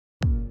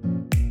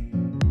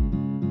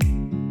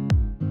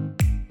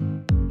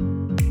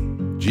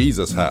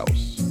Jesus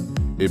House,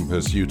 in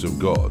pursuit of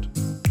God,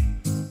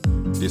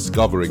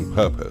 discovering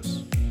purpose,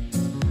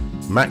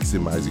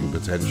 maximizing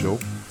potential,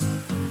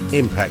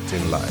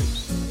 impacting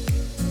lives.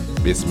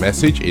 This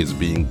message is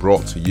being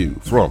brought to you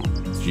from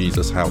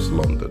Jesus House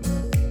London.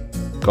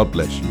 God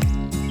bless you.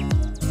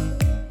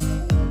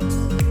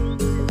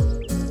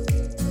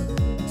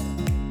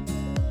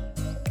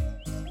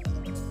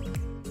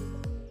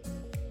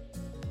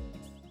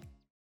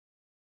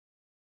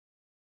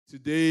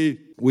 Today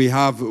we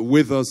have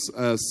with us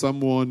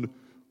someone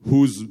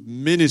whose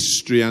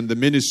ministry and the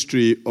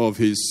ministry of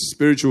his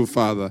spiritual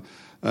father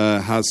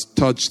has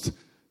touched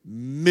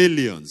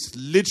millions,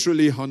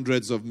 literally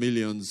hundreds of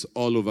millions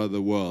all over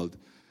the world.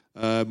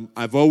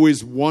 I've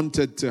always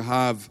wanted to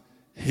have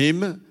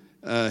him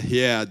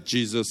here at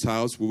Jesus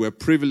House. We were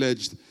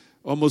privileged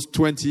almost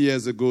 20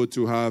 years ago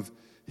to have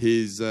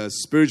his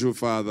spiritual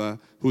father,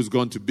 who's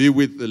gone to be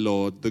with the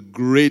Lord, the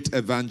great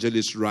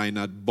evangelist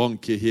Reinhard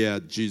Bonnke, here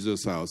at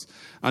Jesus House.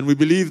 And we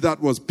believe that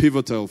was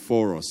pivotal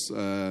for us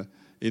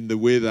in the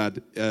way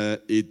that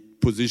it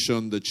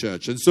positioned the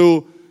church. And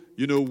so,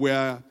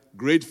 we're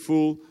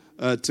grateful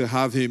to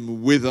have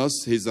him with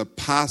us. He's a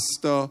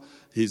pastor,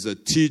 he's a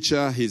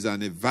teacher, he's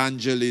an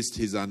evangelist,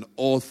 he's an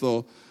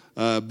author.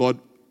 But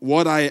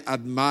what I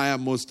admire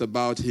most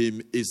about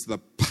him is the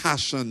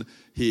passion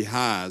he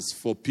has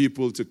for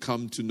people to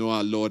come to know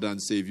our Lord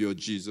and Savior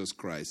Jesus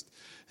Christ.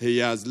 He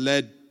has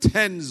led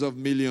tens of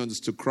millions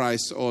to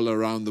Christ all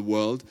around the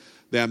world.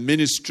 Their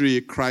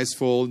ministry, Christ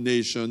for All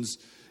Nations,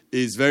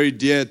 is very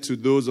dear to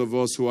those of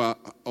us who are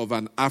of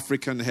an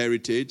African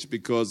heritage,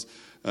 because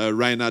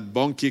Reinhard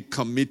Bonnke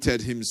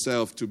committed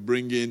himself to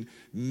bringing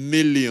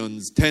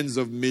millions, tens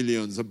of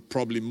millions,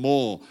 probably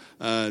more,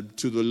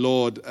 to the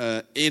Lord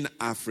in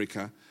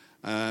Africa.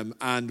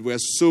 And we're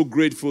so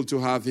grateful to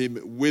have him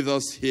with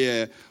us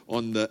here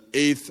on the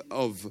 8th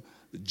of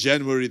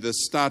January, the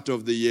start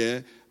of the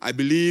year. I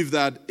believe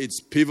that it's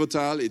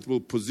pivotal. It will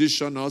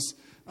position us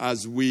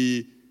as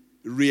we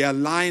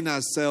realign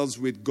ourselves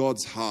with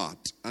God's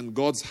heart, and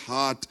God's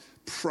heart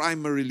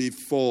primarily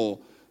for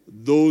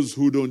those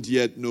who don't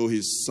yet know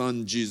his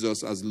son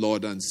Jesus as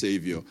Lord and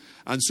Savior.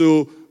 And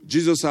so,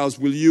 Jesus House,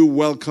 will you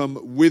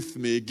welcome with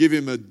me, give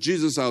him a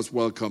Jesus House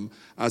welcome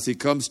as he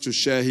comes to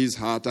share his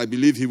heart. I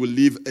believe he will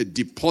leave a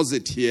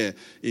deposit here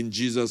in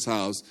Jesus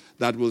House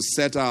that will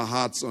set our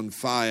hearts on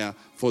fire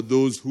for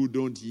those who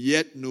don't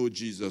yet know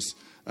Jesus.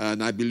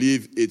 And I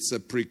believe it's a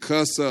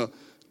precursor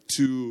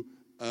to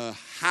a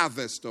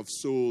harvest of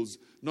souls,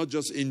 not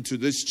just into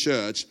this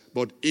church,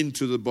 but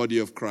into the body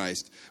of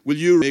Christ. Will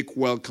you make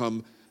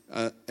welcome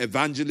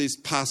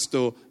evangelist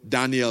Pastor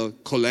Daniel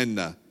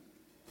Kolenda?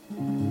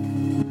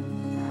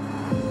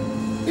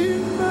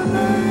 In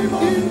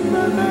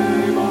the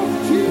name of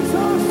Jesus,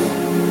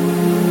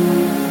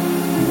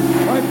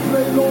 I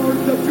pray, Lord,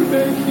 that you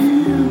may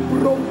heal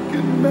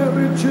broken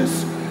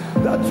marriages,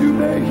 that you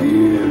may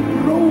heal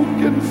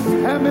broken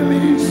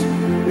families,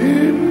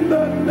 in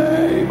the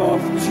name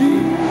of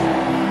Jesus.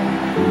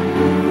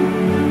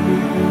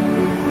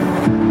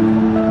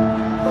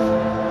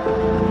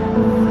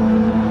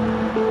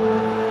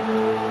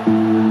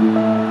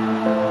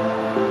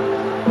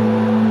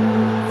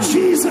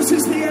 Jesus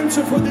is the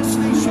answer for this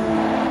nation.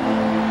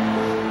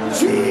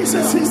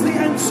 Jesus is the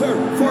answer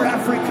for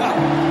Africa.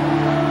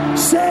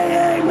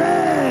 Say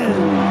amen.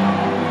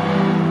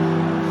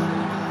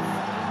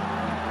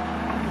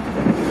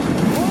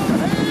 Oh,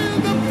 hail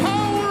the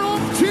power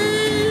of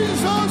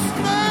Jesus'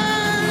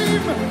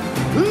 name.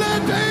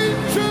 Let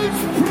angels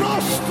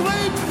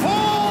prostrate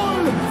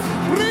fall.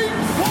 Bring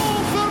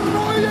forth the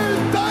royal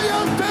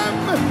diadem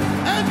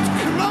and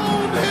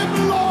crown him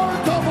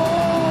Lord of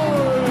all.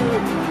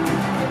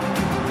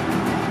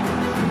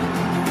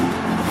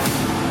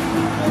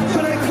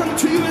 But I come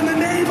to you in the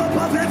name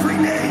above every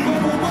name.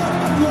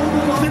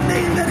 The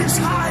name that is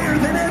higher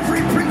than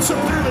every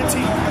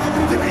principality.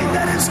 The name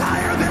that is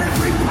higher than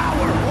every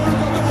power.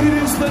 It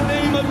is the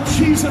name of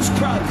Jesus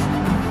Christ.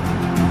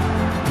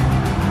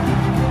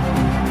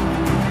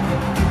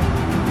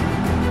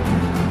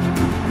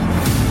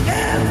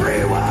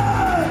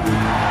 Everyone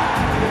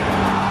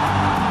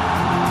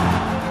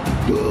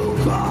who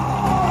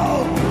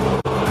calls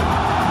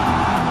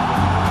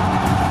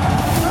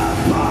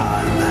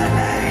upon the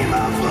name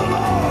of the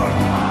Lord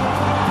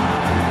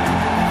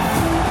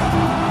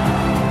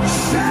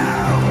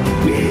shall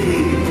be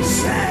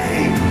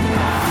saved.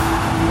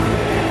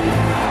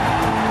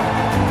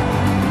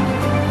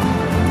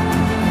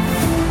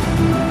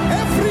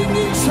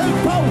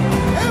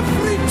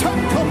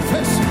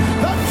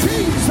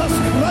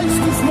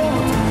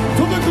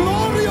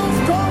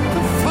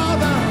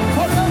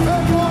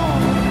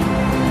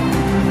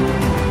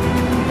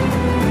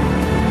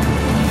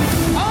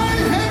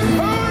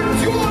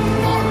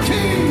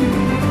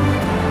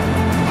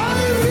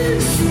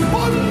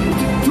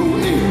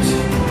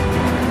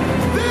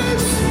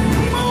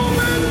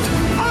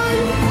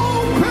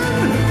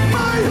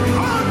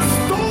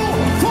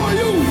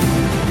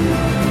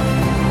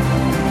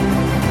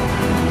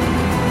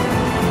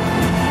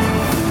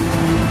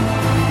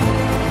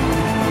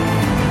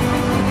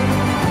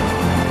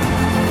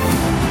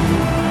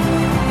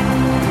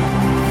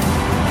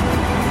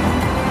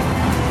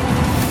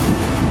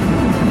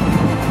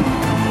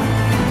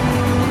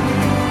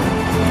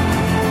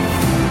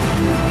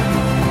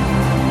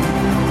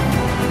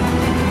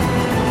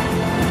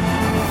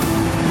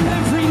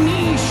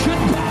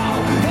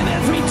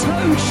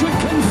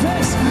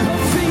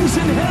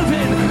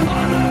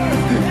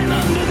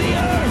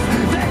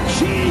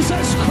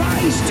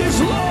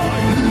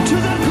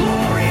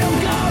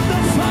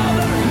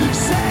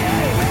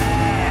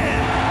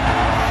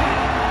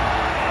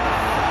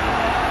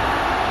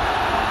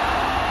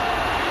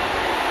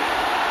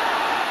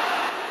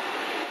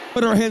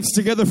 put our hands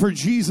together for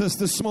Jesus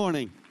this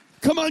morning.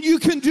 Come on, you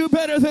can do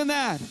better than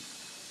that.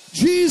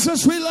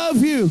 Jesus, we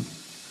love you.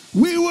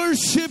 We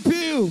worship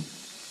you.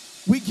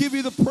 We give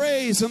you the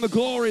praise and the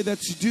glory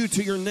that's due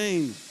to your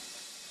name.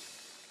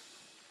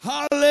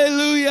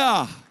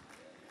 Hallelujah.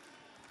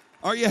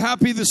 Are you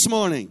happy this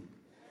morning?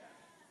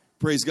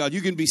 Praise God.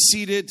 You can be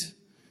seated.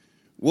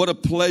 What a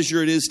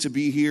pleasure it is to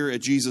be here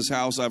at Jesus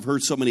House. I've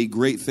heard so many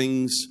great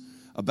things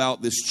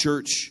about this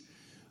church.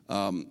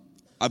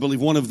 I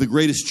believe one of the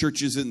greatest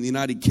churches in the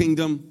United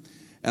Kingdom.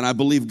 And I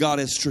believe God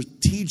has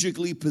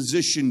strategically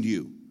positioned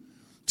you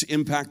to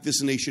impact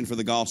this nation for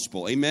the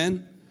gospel.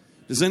 Amen?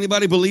 Does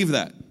anybody believe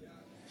that?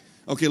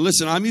 Okay,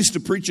 listen, I'm used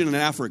to preaching in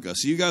Africa,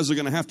 so you guys are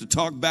going to have to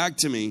talk back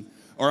to me,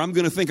 or I'm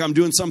going to think I'm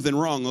doing something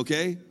wrong,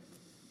 okay?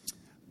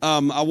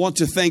 I want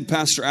to thank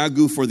Pastor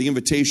Agu for the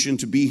invitation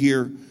to be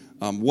here.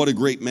 What a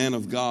great man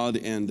of God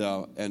and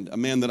a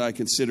man that I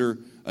consider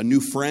a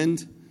new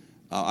friend.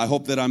 I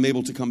hope that I'm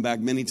able to come back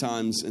many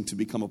times and to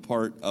become a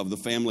part of the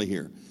family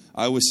here.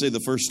 I always say the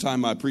first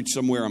time I preach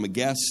somewhere, I'm a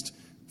guest.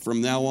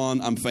 From now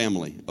on, I'm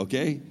family,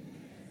 okay?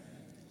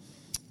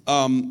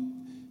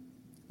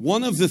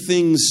 One of the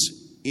things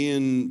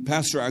in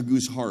Pastor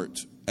Agu's heart,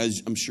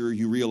 as I'm sure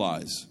you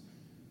realize,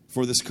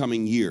 for this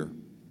coming year,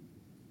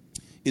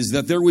 is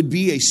that there would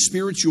be a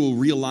spiritual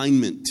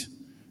realignment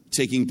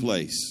taking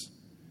place.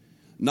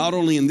 Not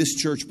only in this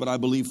church, but I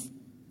believe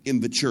in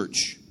the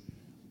church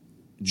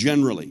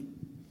generally.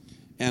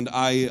 And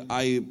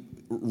I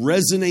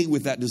resonate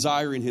with that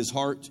desire in his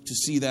heart to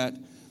see that.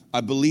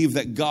 I believe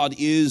that God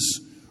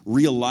is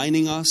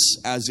realigning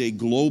us as a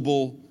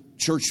global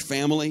church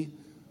family,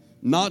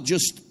 not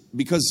just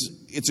because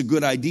it's a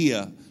good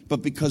idea,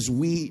 but because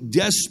we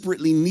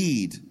desperately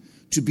need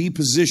to be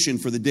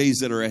positioned for the days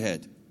that are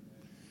ahead.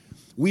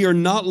 We are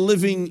not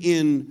living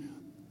in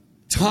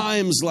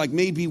times like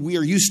maybe we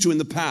are used to in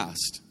the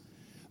past.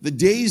 The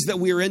days that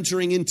we are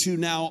entering into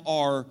now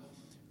are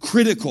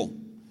critical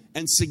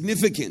and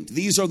significant.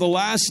 These are the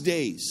last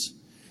days.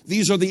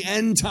 These are the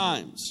end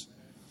times.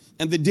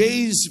 And the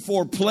days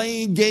for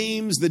playing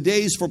games, the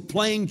days for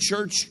playing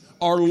church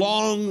are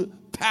long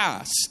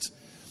past.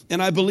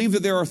 And I believe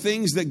that there are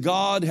things that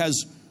God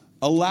has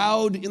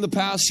allowed in the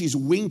past. He's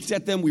winked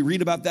at them. We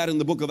read about that in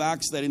the book of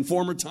Acts, that in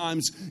former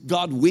times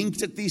God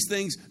winked at these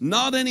things.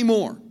 Not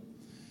anymore.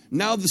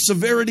 Now the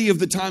severity of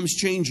the times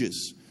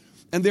changes.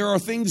 And there are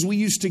things we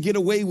used to get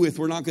away with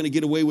we're not going to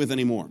get away with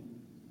anymore.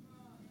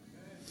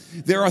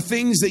 There are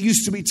things that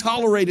used to be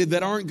tolerated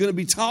that aren't going to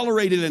be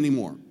tolerated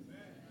anymore.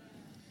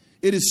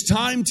 It is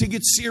time to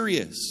get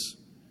serious.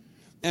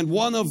 And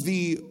one of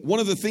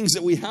the things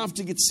that we have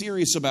to get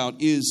serious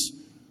about is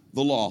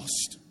the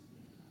lost.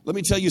 Let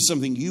me tell you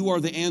something. You are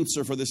the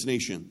answer for this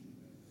nation.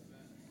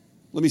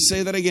 Let me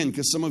say that again,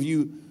 because some of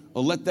you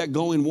will let that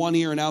go in one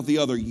ear and out the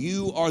other.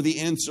 You are the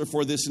answer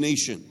for this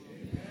nation.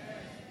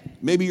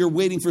 Maybe you're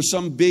waiting for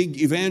some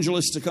big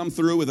evangelist to come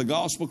through with a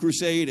gospel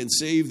crusade and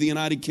save the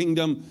United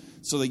Kingdom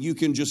so that you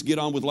can just get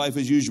on with life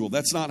as usual.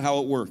 That's not how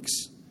it works.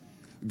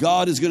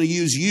 God is going to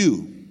use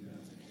you.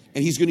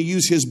 And He's going to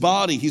use His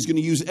body. He's going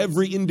to use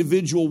every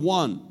individual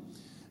one.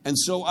 And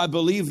so I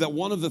believe that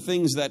one of the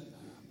things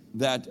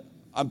that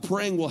I'm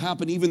praying will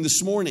happen even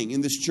this morning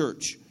in this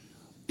church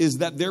is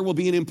that there will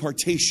be an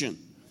impartation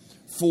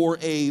for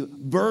a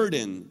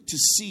burden to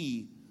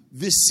see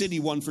this city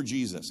won for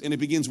Jesus. And it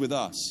begins with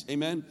us.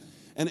 Amen?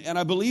 And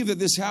I believe that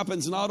this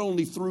happens not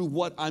only through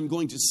what I'm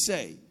going to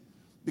say,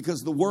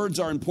 because the words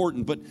are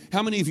important, but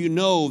how many of you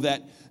know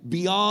that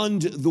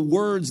beyond the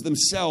words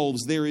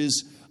themselves, there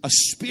is a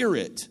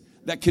spirit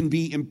that can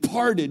be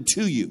imparted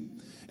to you?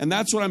 And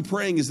that's what I'm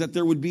praying, is that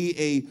there would be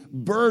a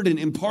burden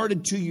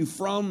imparted to you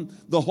from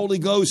the Holy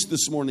Ghost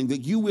this morning,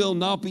 that you will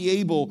not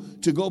be able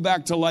to go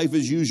back to life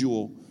as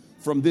usual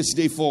from this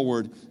day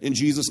forward in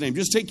Jesus' name.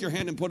 Just take your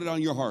hand and put it on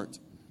your heart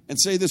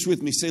and say this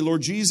with me. Say,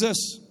 Lord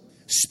Jesus,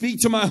 speak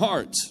to my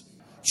heart.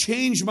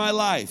 Change my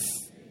life.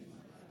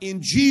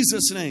 In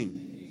Jesus'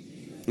 name.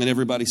 And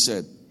everybody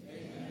said,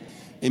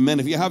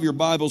 Amen. If you have your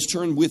Bibles,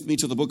 turn with me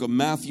to the book of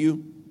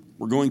Matthew.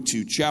 We're going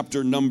to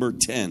chapter number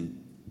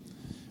 10.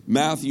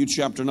 Matthew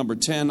chapter number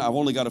 10. I've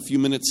only got a few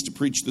minutes to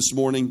preach this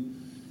morning,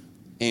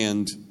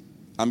 and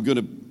I'm going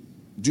to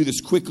do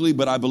this quickly,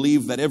 but I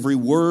believe that every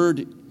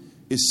word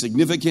is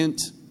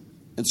significant,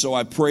 and so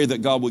I pray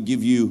that God will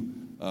give you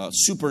a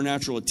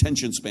supernatural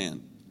attention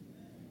span.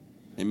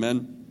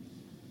 Amen.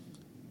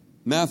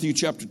 Matthew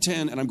chapter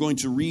 10, and I'm going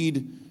to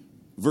read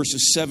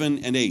verses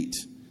 7 and 8.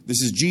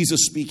 This is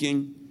Jesus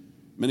speaking.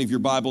 Many of your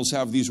Bibles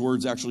have these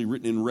words actually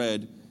written in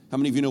red. How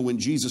many of you know when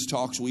Jesus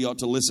talks, we ought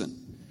to listen?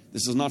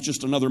 This is not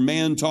just another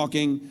man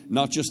talking,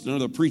 not just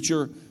another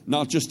preacher,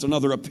 not just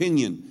another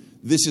opinion.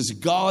 This is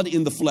God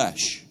in the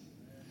flesh.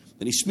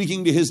 And He's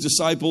speaking to His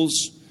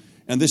disciples,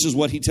 and this is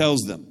what He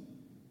tells them.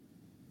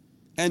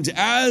 And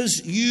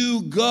as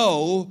you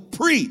go,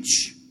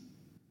 preach,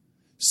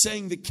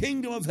 saying the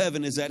kingdom of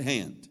heaven is at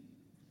hand.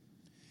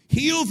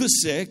 Heal the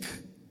sick,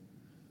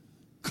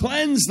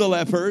 cleanse the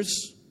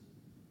lepers,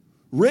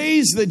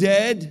 raise the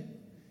dead,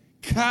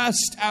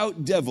 cast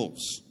out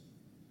devils.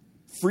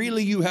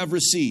 Freely you have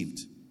received.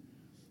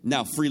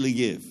 Now freely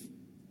give.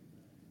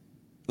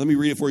 Let me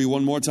read it for you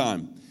one more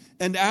time.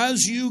 And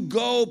as you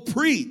go,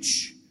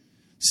 preach,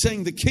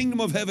 saying the kingdom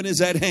of heaven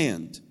is at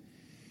hand.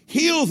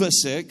 Heal the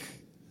sick,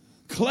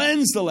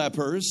 cleanse the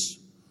lepers,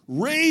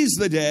 raise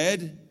the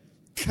dead,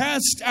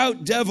 cast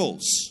out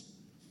devils.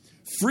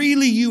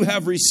 Freely you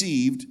have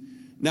received,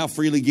 now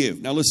freely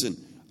give. Now listen,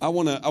 I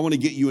want to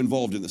get you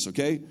involved in this,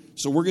 okay?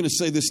 So we're going to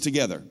say this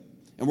together.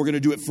 And we're going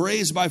to do it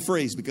phrase by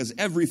phrase, because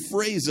every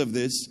phrase of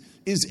this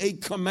is a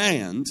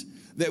command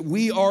that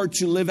we are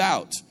to live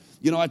out.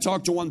 You know, I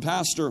talked to one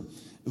pastor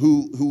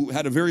who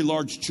had a very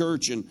large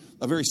church and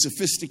a very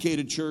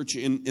sophisticated church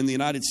in the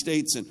United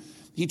States. And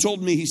he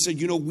told me, he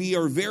said, you know, we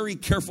are very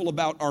careful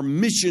about our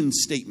mission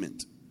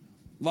statement.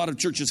 A lot of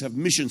churches have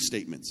mission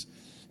statements.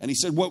 And he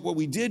said, what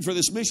we did for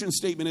this mission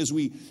statement is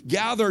we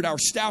gathered our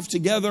staff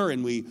together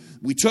and we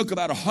took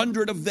about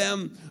 100 of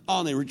them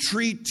on a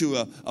retreat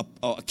to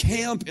a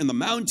camp in the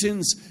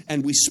mountains.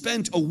 And we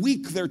spent a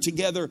week there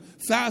together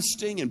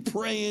fasting and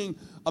praying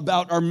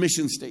about our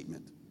mission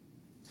statement.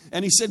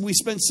 And he said we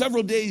spent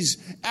several days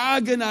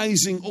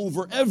agonizing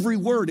over every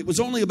word. It was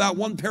only about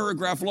one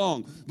paragraph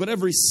long, but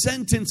every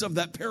sentence of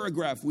that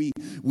paragraph we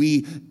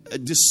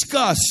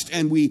discussed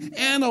and we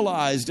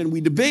analyzed and we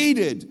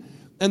debated.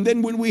 And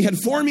then when we had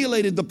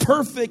formulated the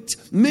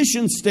perfect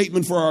mission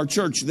statement for our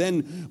church,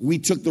 then we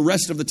took the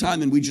rest of the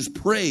time and we just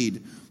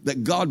prayed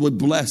that God would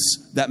bless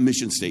that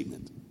mission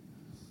statement.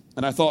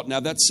 And I thought, now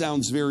that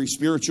sounds very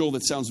spiritual,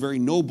 that sounds very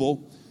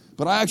noble,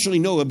 but I actually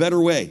know a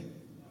better way.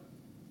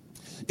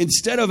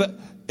 Instead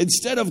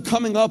of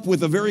coming up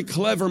with a very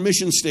clever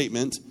mission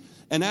statement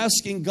and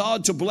asking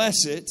God to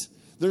bless it,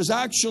 there's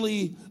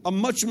actually a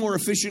much more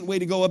efficient way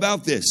to go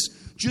about this.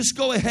 Just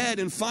go ahead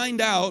and find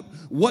out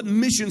what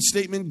mission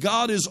statement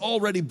God is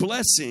already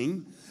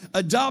blessing,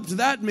 adopt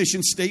that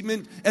mission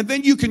statement, and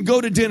then you can go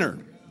to dinner.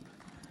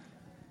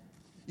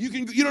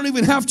 You don't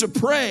even have to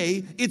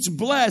pray. It's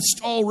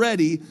blessed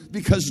already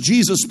because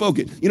Jesus spoke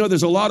it. You know,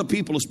 there's a lot of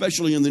people,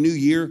 especially in the new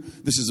year.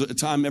 This is a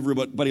time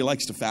everybody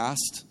likes to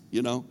fast,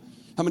 you know.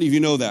 How many of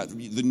you know that?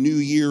 The New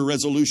Year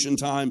resolution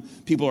time,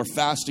 people are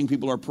fasting,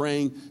 people are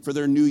praying for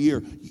their new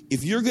year.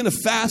 If you're going to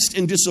fast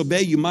and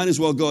disobey, you might as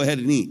well go ahead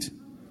and eat.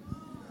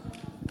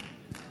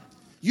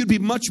 You'd be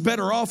much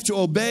better off to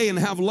obey and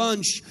have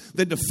lunch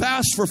than to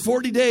fast for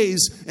 40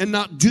 days and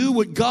not do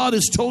what God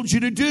has told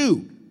you to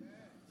do.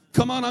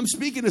 Come on, I'm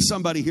speaking to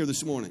somebody here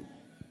this morning.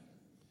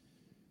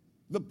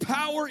 The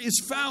power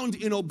is found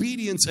in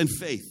obedience and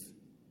faith.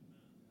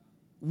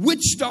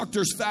 Witch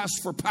doctors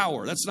fast for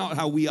power. That's not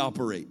how we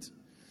operate.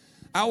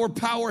 Our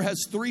power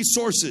has three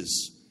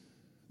sources: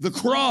 the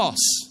cross,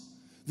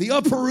 the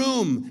upper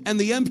room, and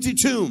the empty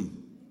tomb.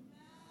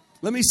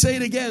 Let me say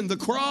it again: the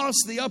cross,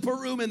 the upper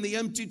room, and the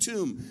empty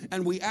tomb.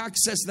 And we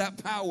access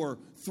that power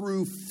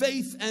through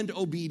faith and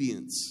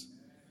obedience.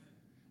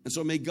 And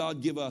so may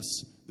God give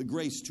us the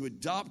grace to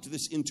adopt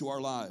this into our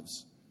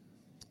lives.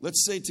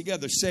 Let's say it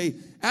together. Say,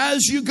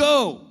 as you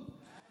go,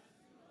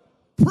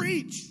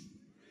 preach.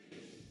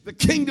 The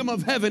kingdom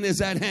of heaven is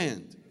at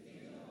hand.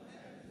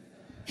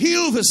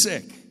 Heal the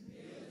sick.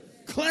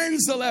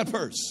 Cleanse the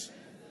lepers.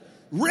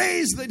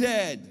 Raise the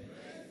dead.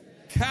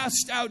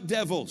 Cast out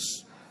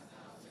devils.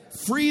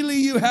 Freely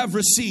you have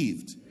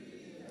received.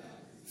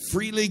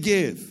 Freely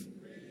give.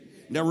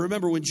 Now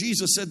remember, when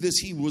Jesus said this,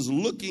 he was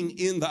looking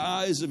in the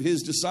eyes of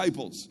his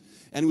disciples.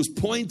 And he was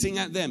pointing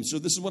at them. So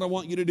this is what I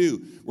want you to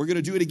do. We're going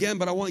to do it again,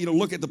 but I want you to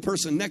look at the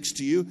person next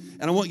to you.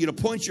 And I want you to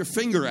point your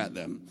finger at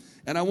them.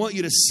 And I want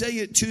you to say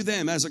it to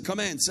them as a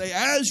command. Say,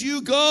 as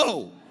you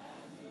go,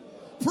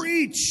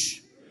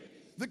 preach.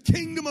 The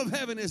kingdom of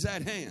heaven is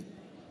at hand.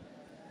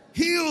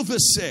 Heal the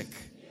sick.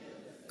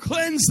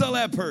 Cleanse the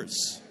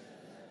lepers.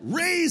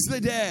 Raise the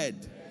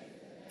dead.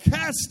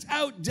 Cast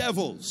out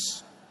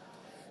devils.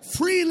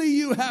 Freely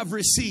you have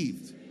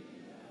received.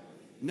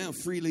 Now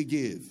freely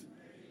give.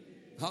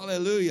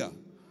 Hallelujah.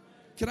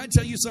 Can I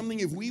tell you something?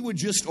 If we would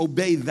just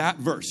obey that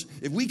verse,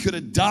 if we could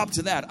adopt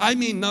that, I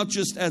mean not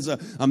just as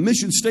a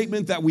mission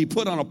statement that we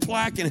put on a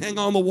plaque and hang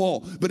on the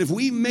wall, but if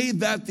we made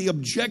that the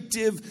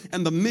objective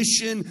and the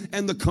mission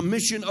and the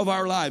commission of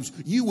our lives,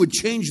 you would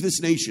change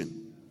this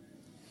nation.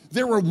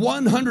 There were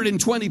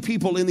 120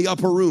 people in the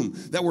upper room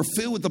that were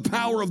filled with the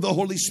power of the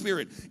Holy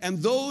Spirit. And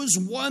those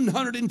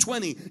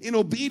 120, in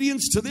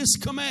obedience to this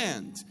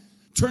command,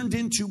 turned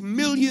into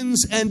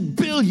millions and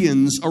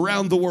billions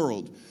around the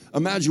world.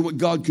 Imagine what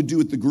God could do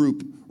with the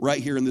group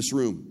right here in this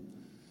room.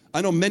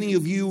 I know many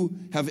of you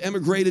have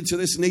emigrated to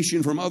this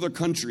nation from other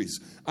countries.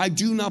 I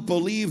do not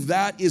believe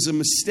that is a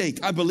mistake.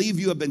 I believe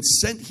you have been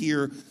sent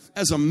here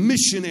as a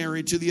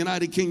missionary to the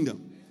United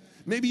Kingdom.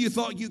 Maybe you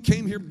thought you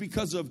came here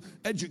because of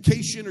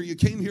education, or you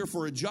came here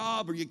for a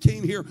job, or you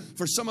came here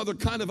for some other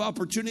kind of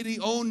opportunity.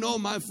 Oh no,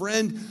 my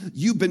friend,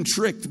 you've been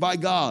tricked by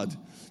God.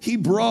 He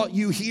brought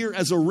you here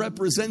as a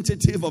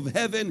representative of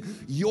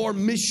heaven. Your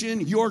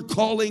mission, your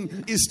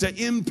calling is to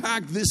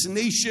impact this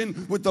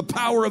nation with the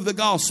power of the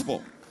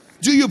gospel.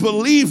 Do you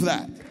believe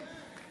that?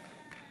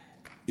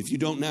 If you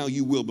don't now,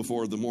 you will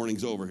before the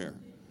morning's over here.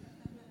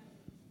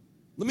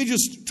 Let me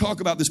just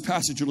talk about this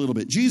passage a little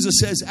bit. Jesus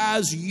says,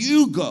 as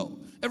you go.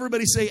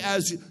 Everybody say,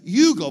 as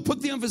you go.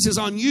 Put the emphasis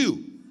on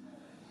you.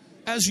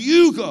 As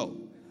you go.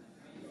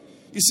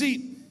 You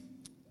see,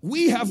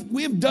 we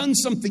have done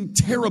something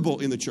terrible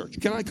in the church.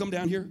 Can I come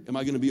down here? Am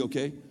I going to be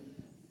okay?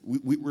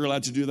 We're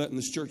allowed to do that in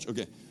this church?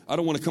 Okay. I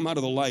don't want to come out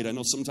of the light. I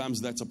know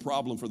sometimes that's a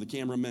problem for the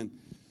cameramen.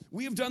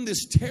 We have done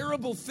this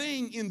terrible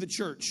thing in the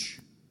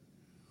church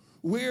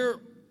where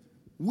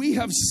we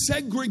have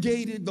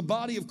segregated the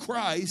body of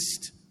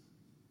Christ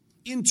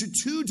into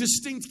two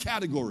distinct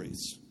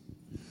categories.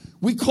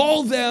 We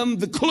call them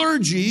the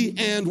clergy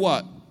and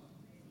what?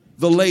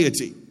 The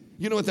laity.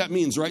 You know what that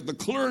means, right? The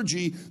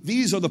clergy,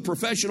 these are the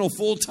professional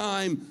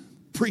full-time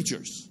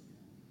preachers.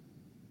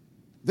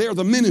 They are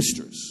the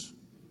ministers.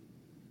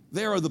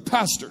 They are the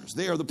pastors.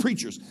 They are the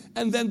preachers.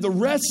 And then the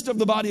rest of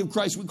the body of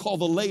Christ we call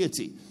the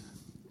laity.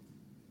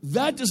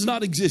 That does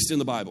not exist in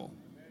the Bible.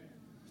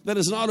 That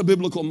is not a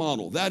biblical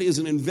model. That is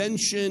an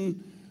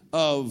invention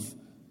of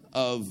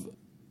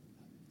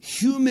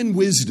human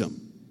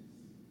wisdom.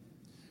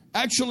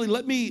 Actually,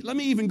 let me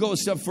even go a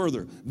step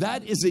further.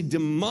 That is a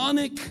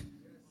demonic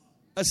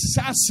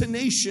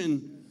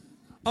assassination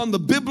on the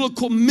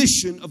biblical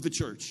mission of the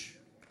church.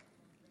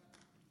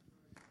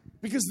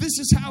 Because this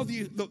is how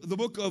the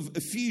book of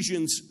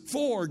Ephesians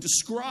 4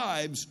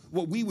 describes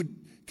what we would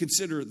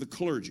consider the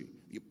clergy,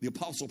 the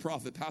apostle,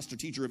 prophet, pastor,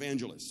 teacher,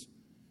 evangelist.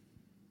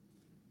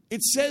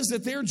 It says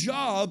that their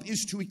job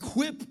is to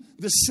equip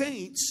the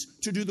saints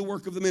to do the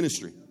work of the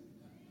ministry.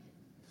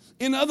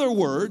 In other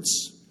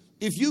words,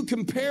 if you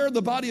compare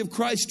the body of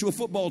Christ to a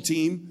football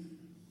team,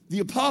 the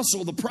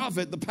apostle, the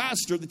prophet, the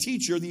pastor, the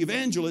teacher, the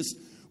evangelist,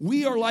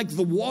 we are like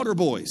the water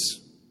boys.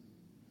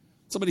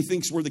 Somebody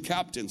thinks we're the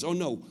captains. Oh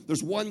no,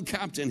 there's one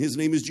captain. His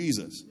name is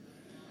Jesus.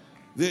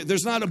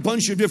 There's not a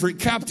bunch of different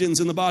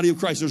captains in the body of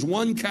Christ. There's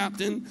one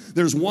captain.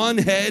 There's one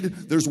head.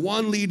 There's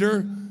one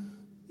leader.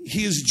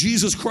 He is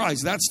Jesus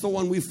Christ. That's the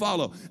one we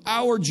follow.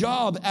 Our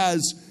job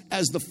as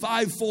the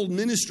fivefold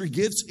ministry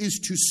gifts is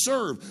to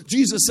serve.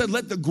 Jesus said,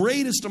 let the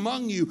greatest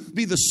among you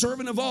be the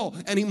servant of all.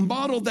 And he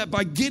modeled that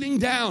by getting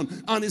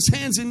down on his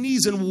hands and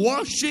knees and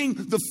washing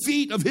the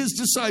feet of his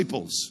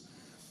disciples.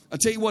 I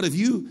tell you what, if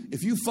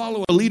you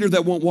follow a leader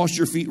that won't wash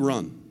your feet,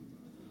 run.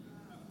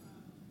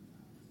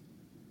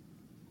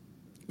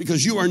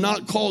 Because you are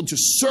not called to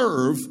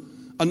serve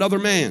another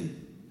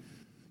man.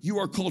 You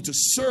are called to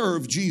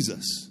serve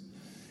Jesus.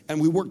 And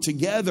we work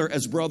together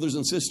as brothers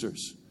and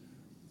sisters.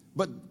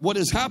 But what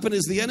has happened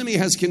is the enemy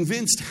has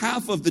convinced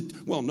half of the,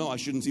 well, no, I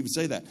shouldn't even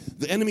say that.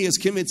 The enemy has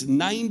convinced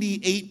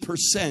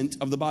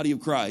 98% of the body of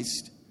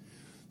Christ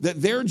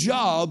that their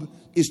job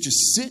is to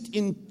sit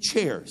in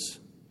chairs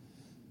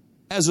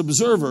as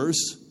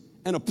observers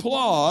and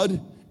applaud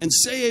and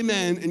say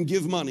amen and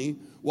give money,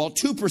 while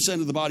 2%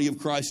 of the body of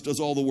Christ does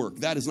all the work.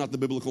 That is not the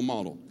biblical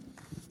model.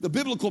 The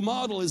biblical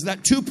model is that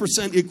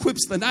 2%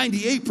 equips the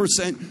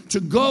 98% to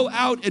go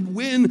out and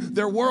win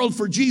their world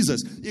for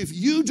Jesus. If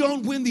you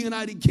don't win the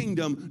United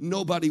Kingdom,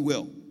 nobody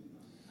will.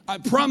 I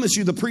promise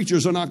you the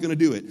preachers are not going to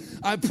do it.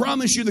 I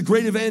promise you the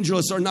great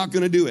evangelists are not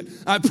going to do it.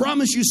 I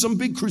promise you some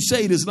big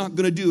crusade is not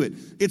going to do it.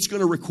 It's going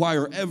to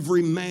require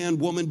every man,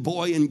 woman,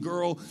 boy, and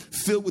girl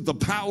filled with the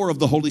power of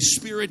the Holy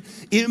Spirit,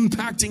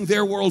 impacting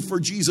their world for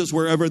Jesus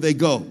wherever they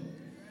go.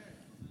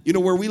 You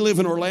know, where we live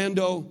in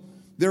Orlando,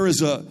 we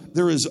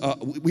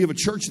have a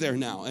church there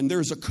now, and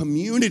there's a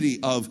community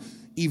of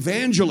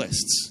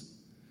evangelists.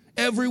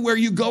 Everywhere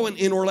you go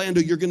in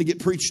Orlando, you're going to get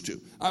preached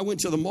to. I went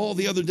to the mall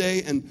the other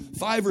day, and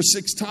 5 or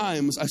 6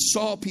 times I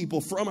saw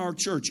people from our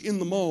church in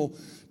the mall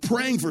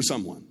praying for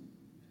someone.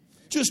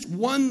 Just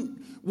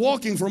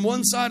walking from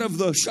one side of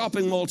the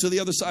shopping mall to the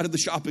other side of the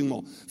shopping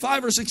mall.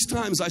 5 or 6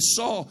 times I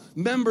saw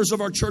members of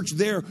our church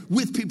there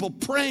with people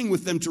praying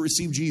with them to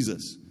receive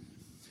Jesus.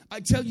 I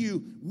tell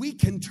you, we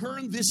can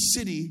turn this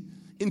city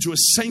into a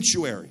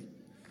sanctuary.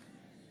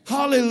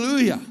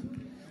 Hallelujah.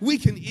 We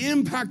can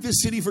impact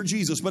this city for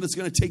Jesus, but it's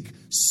going to take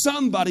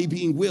somebody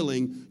being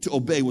willing to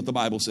obey what the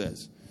Bible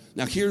says.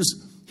 Now, here's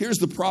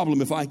the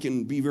problem, if I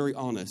can be very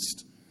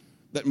honest,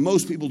 that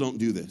most people don't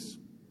do this.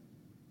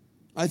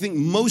 I think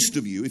most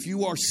of you, if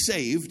you are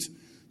saved,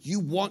 you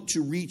want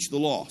to reach the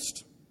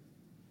lost.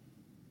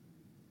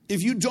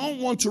 If you don't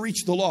want to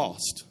reach the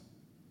lost,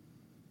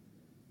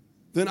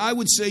 then I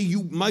would say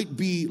you might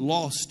be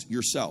lost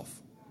yourself.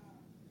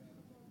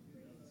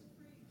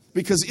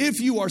 Because if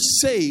you are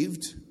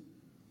saved,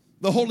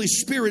 the Holy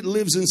Spirit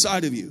lives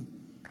inside of you.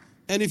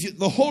 And if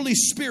the Holy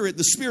Spirit,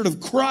 the Spirit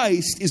of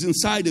Christ is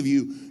inside of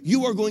you,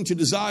 you are going to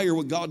desire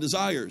what God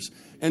desires.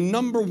 And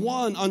number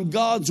one on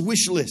God's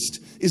wish list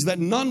is that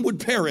none would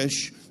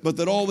perish, but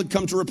that all would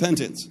come to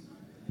repentance.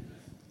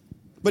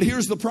 But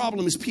here's the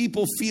problem, is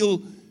people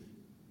feel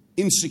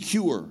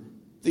insecure.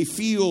 They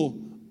feel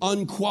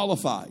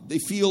unqualified. They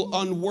feel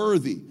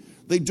unworthy.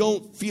 They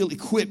don't feel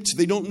equipped.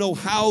 They don't know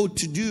how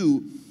to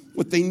do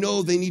what they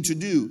know they need to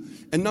do.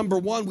 And number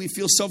one, we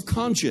feel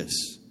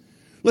self-conscious.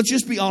 Let's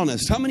just be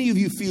honest. How many of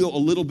you feel a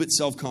little bit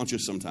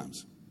self-conscious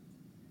sometimes?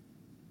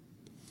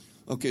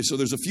 Okay, so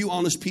there's a few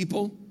honest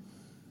people.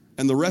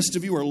 and the rest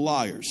of you are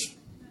liars.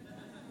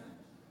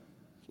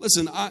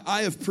 Listen,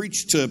 I have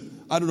preached to,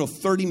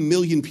 30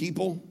 million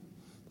people.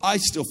 I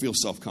still feel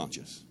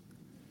self-conscious.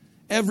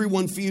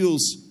 Everyone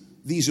feels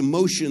these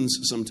emotions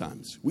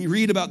sometimes. We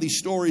read about these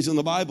stories in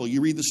the Bible.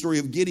 You read the story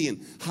of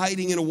Gideon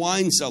hiding in a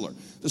wine cellar.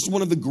 This is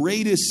one of the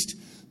greatest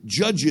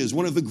judges,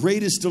 one of the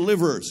greatest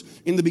deliverers.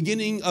 In the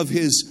beginning of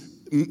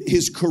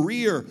his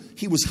career,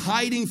 he was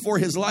hiding for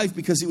his life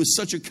because he was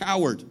such a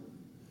coward.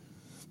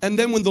 And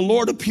then when the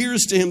Lord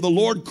appears to him, the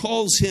Lord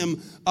calls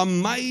him a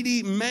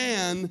mighty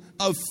man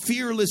of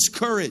fearless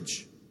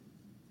courage.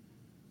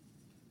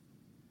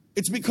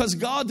 It's because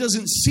God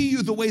doesn't see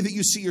you the way that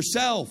you see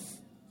yourself.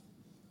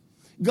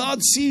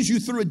 God sees you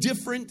through a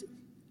different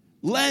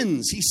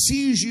lens. He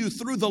sees you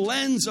through the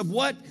lens of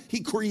what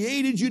He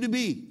created you to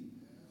be.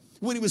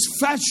 When He was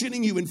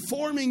fashioning you and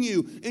forming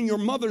you in your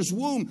mother's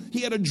womb,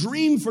 He had a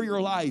dream for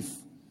your life.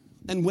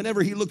 And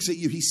whenever He looks at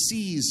you, He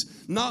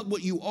sees not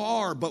what you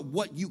are, but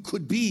what you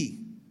could be.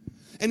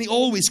 And He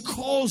always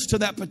calls to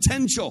that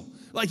potential,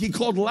 like He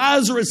called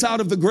Lazarus out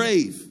of the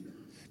grave.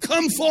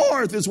 Come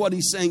forth is what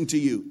He's saying to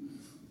you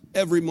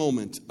every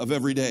moment of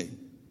every day.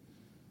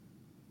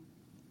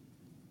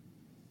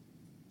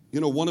 You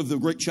know, one of the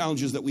great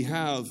challenges that we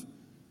have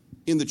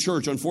in the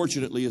church,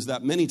 unfortunately, is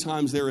that many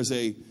times there is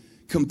a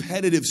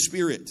competitive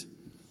spirit.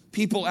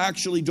 People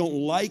actually don't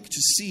like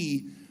to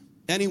see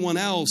anyone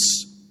else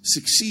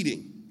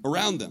succeeding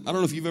around them. I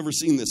don't know if you've ever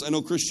seen this. I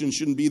know Christians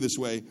shouldn't be this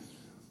way,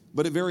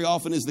 but it very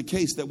often is the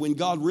case that when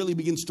God really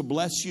begins to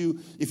bless you,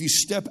 if you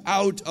step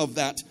out of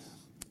that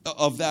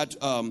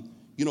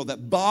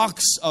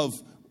box of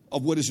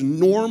what is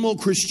normal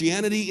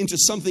Christianity into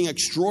something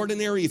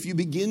extraordinary, if you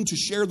begin to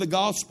share the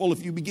gospel,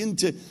 if you begin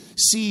to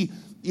see,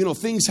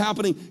 things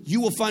happening, you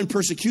will find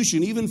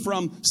persecution even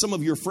from some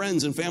of your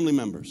friends and family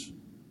members.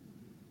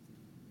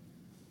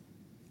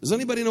 Does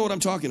anybody know what I'm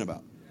talking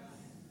about?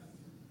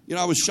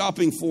 I was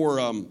shopping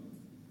for,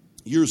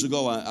 years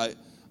ago, I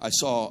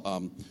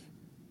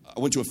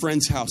went to a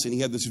friend's house and he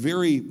had this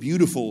very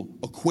beautiful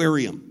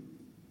aquarium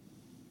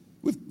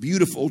with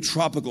beautiful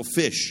tropical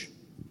fish.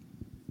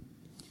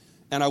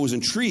 And I was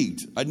intrigued.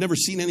 I'd never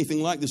seen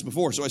anything like this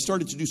before, so I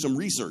started to do some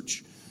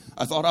research.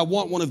 I thought, I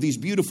want one of these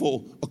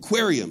beautiful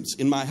aquariums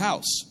in my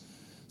house.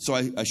 So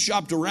I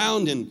shopped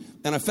around and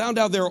I found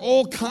out there are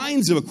all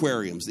kinds of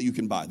aquariums that you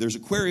can buy. There's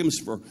aquariums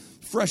for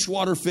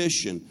freshwater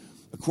fish and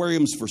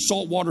aquariums for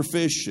saltwater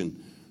fish,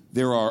 and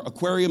there are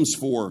aquariums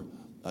for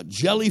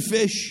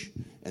jellyfish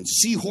and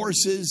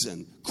seahorses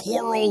and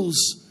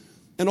corals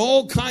and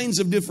all kinds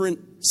of different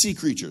sea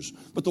creatures.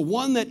 But the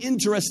one that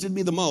interested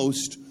me the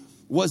most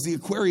was the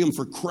aquarium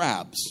for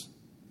crabs.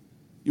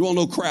 You all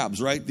know crabs,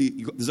 right?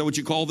 Is that what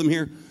you call them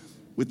here?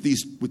 With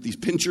these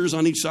pinchers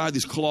on each side,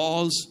 these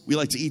claws. We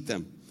like to eat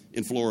them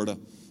in Florida,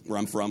 where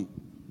I'm from.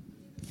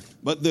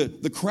 But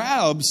the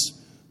crabs,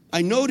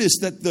 I noticed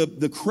that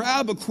the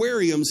crab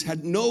aquariums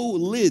had no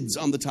lids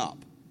on the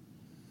top.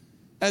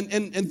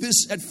 And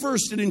this, at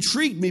first, it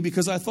intrigued me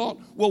because I thought,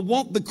 well,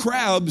 won't the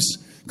crabs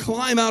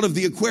climb out of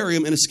the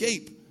aquarium and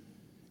escape?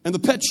 And the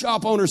pet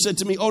shop owner said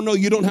to me, oh, no,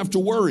 you don't have to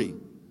worry.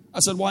 I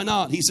said, why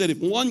not? He said, if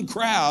one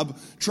crab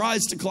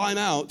tries to climb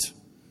out,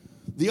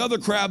 the other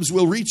crabs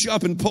will reach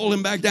up and pull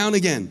him back down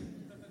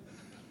again.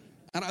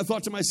 And I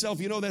thought to myself,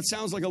 that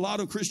sounds like a lot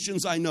of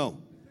Christians I know.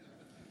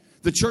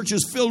 The church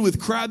is filled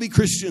with crabby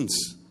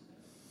Christians.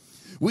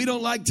 We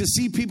don't like to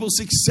see people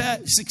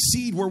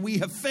succeed where we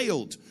have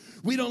failed.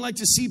 We don't like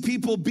to see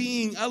people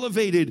being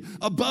elevated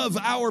above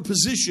our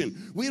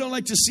position. We don't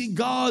like to see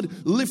God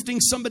lifting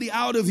somebody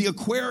out of the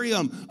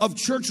aquarium of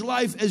church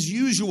life as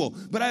usual.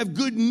 But I have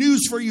good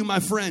news for you, my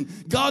friend.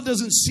 God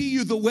doesn't see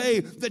you the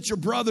way that your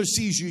brother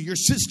sees you, your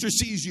sister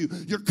sees you,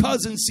 your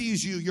cousin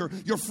sees you,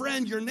 your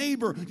friend, your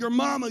neighbor, your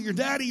mama, your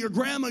daddy, your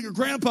grandma, your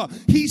grandpa.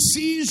 He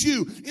sees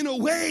you in a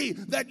way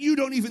that you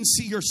don't even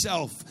see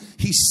yourself.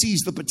 He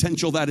sees the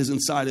potential that is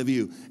inside of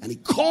you, and He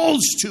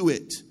calls to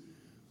it.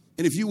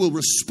 And if you will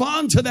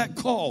respond to that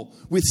call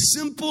with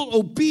simple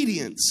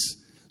obedience,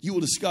 you will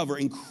discover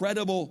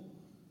incredible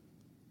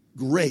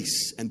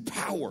grace and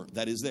power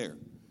that is there.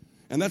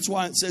 And that's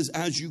why it says,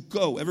 as you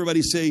go.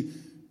 Everybody say,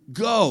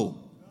 go.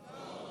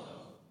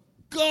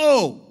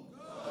 Go. Go.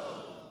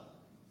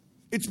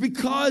 It's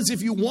because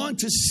if you want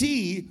to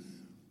see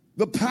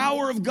the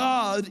power of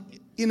God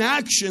in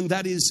action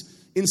that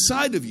is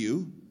inside of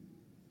you,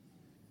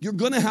 you're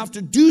going to have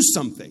to do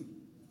something.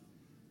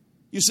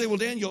 You say, well,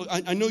 Daniel,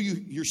 I know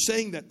you're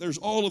saying that there's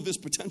all of this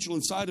potential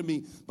inside of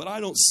me, but I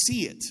don't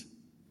see it.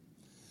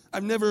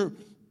 I've never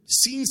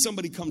seen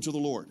somebody come to the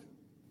Lord.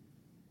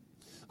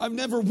 I've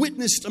never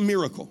witnessed a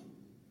miracle.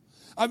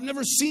 I've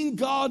never seen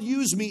God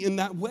use me in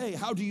that way.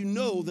 How do you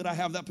know that I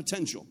have that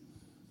potential?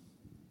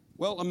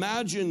 Well,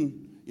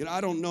 imagine, I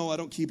don't know, I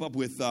don't keep up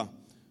with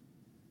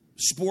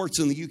sports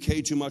in the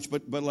UK too much,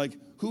 but like,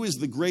 who is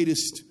the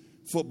greatest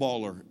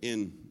footballer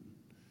in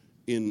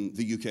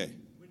the UK?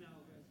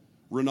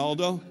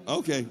 Ronaldo?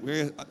 Okay.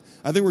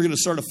 I think we're going to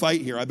start a fight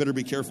here. I better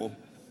be careful.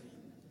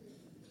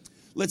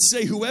 Let's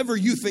say whoever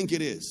you think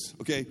it is,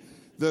 okay?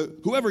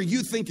 whoever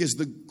you think is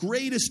the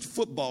greatest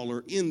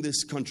footballer in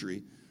this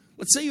country,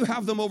 let's say you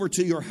have them over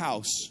to your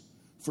house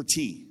for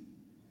tea.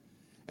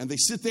 And they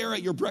sit there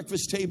at your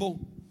breakfast table.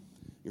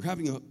 You're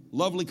having a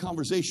lovely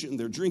conversation.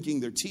 They're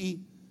drinking their tea.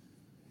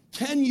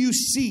 Can you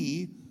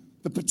see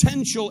the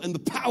potential and the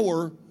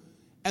power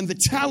and the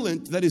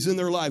talent that is in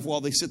their life while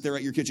they sit there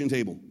at your kitchen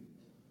table?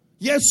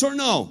 Yes or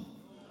no?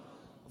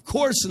 Of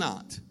course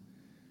not.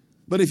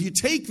 But if you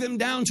take them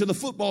down to the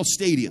football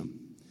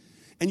stadium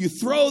and you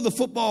throw the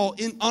football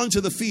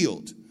onto the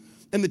field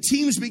and the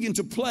teams begin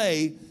to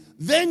play,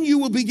 then you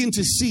will begin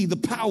to see the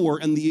power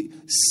and the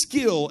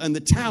skill and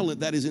the talent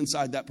that is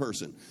inside that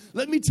person.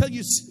 Let me tell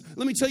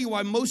you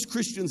why most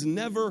Christians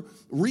never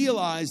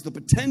realize the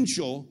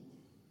potential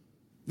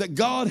that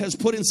God has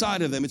put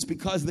inside of them. It's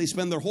because they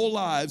spend their whole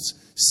lives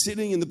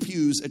sitting in the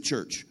pews at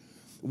church,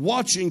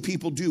 watching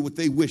people do what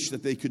they wish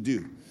that they could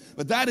do.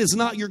 But that is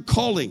not your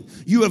calling.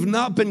 You have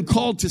not been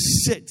called to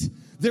sit.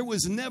 There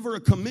was never a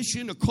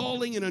commission, a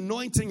calling, an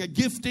anointing, a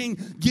gifting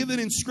given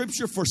in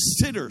Scripture for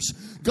sitters.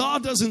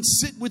 God doesn't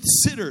sit with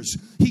sitters.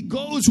 He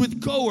goes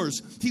with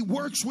goers. He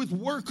works with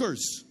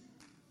workers.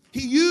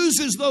 He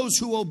uses those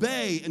who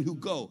obey and who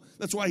go.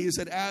 That's why he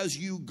said, as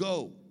you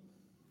go.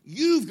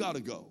 You've got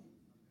to go.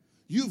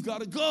 You've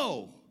got to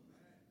go.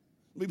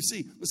 Let me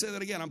see. Let's say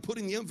that again. I'm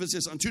putting the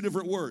emphasis on two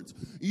different words.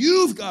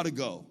 You've got to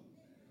go.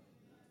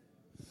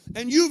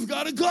 And you've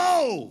got to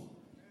go.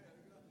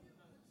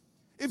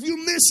 If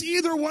you miss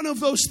either one of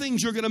those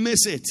things, you're going to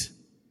miss it.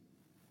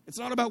 It's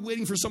not about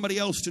waiting for somebody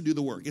else to do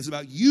the work. It's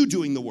about you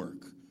doing the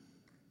work.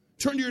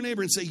 Turn to your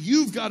neighbor and say,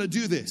 you've got to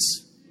do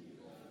this.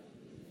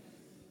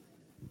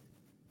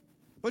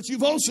 But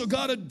you've also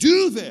got to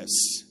do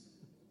this.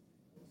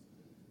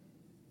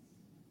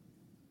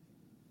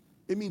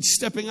 It means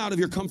stepping out of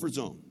your comfort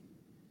zone.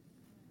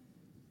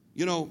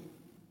 You know,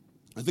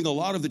 I think a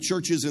lot of the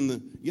churches in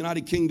the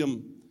United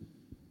Kingdom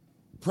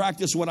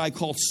practice what I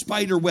call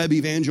spider web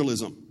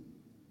evangelism.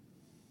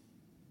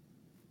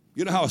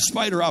 You know how a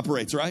spider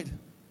operates, right?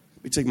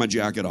 Let me take my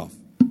jacket off.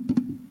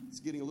 It's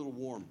getting a little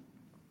warm.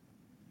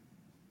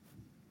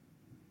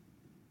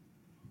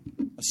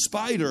 A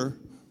spider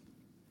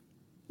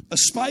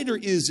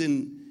is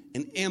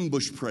an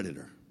ambush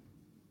predator.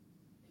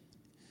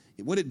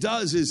 What it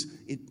does is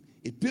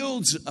it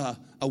builds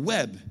a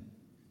web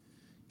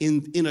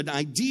in an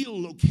ideal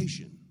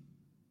location.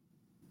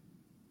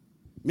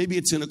 Maybe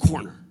it's in a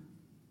corner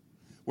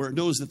where it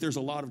knows that there's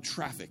a lot of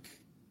traffic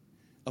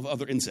of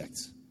other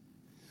insects.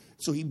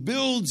 So he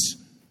builds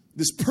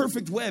this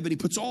perfect web and he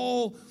puts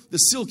all the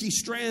silky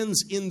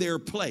strands in their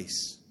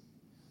place.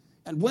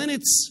 And when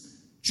it's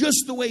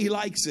just the way he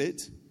likes it,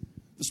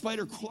 the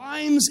spider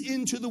climbs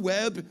into the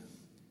web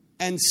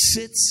and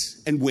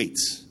sits and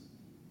waits.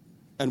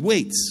 And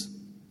waits.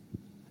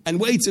 And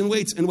waits and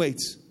waits and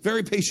waits.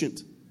 Very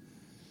patient.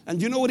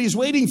 And you know what he's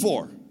waiting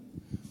for?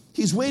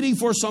 He's waiting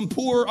for some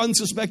poor,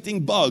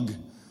 unsuspecting bug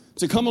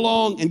to come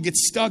along and get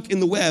stuck in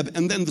the web,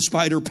 and then the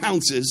spider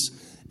pounces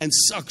and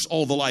sucks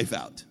all the life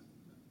out.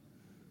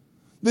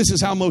 This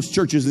is how most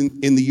churches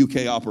in the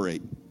UK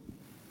operate.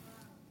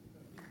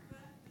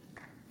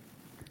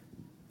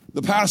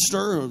 The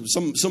pastor,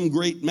 some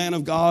great man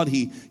of God,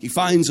 he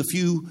finds a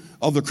few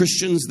of the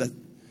Christians that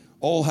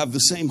all have the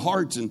same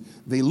heart, and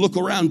they look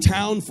around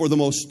town for the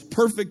most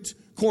perfect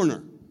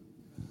corner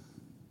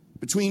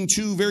between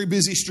two very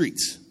busy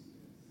streets.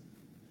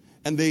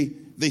 And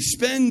they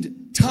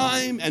spend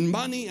time and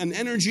money and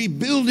energy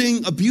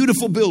building a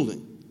beautiful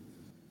building.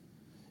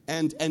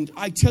 And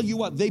I tell you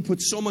what, they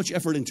put so much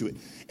effort into it.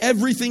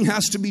 Everything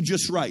has to be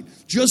just right.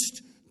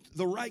 Just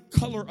the right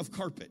color of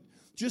carpet.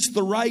 Just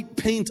the right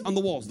paint on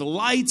the walls. The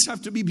lights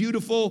have to be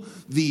beautiful.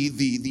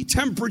 The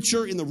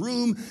temperature in the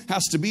room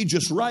has to be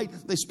just right.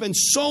 They spend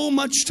so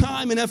much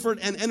time and effort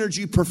and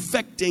energy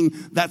perfecting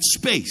that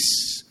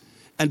space.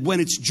 And when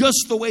it's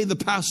just the way the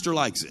pastor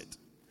likes it,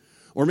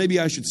 or maybe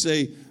I should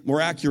say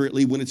more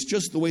accurately, when it's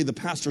just the way the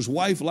pastor's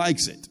wife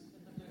likes it,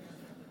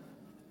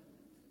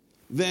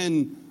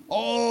 then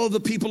all the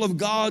people of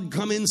God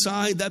come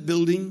inside that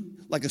building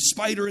like a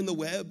spider in the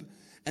web,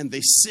 and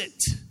they sit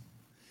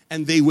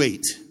and they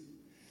wait.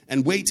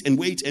 And wait and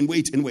wait and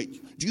wait and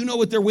wait. Do you know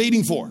what they're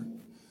waiting for?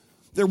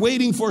 They're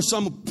waiting for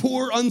some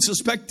poor,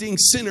 unsuspecting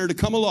sinner to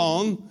come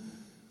along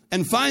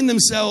and find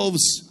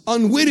themselves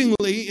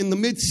unwittingly in the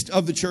midst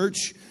of the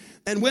church.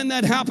 And when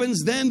that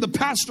happens, then the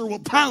pastor will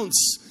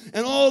pounce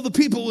and all the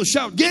people will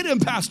shout, "Get him,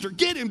 pastor,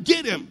 get him,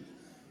 get him."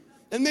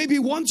 And maybe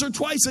once or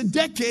twice a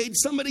decade,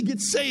 somebody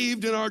gets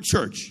saved in our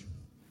church.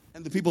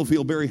 And the people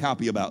feel very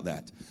happy about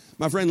that.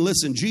 My friend,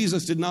 listen,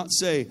 Jesus did not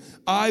say,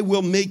 "I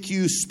will make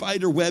you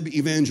spider web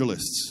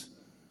evangelists."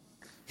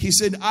 He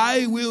said,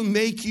 "I will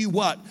make you"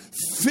 what?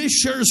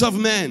 Fishers of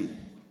men.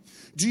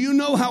 Do you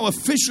know how a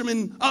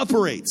fisherman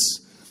operates?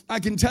 I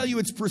can tell you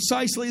it's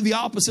precisely the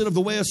opposite of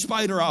the way a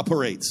spider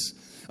operates.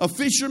 A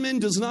fisherman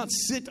does not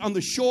sit on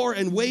the shore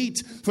and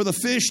wait for the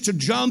fish to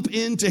jump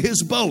into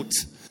his boat.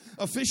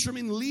 A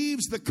fisherman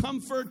leaves the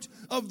comfort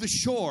of the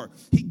shore.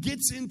 He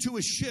gets into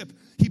a ship.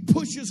 He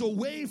pushes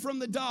away from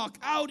the dock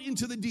out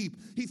into the deep.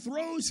 He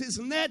throws his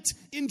net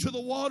into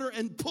the water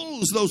and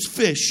pulls those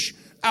fish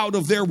out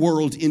of their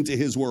world into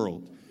his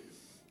world.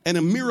 And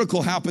a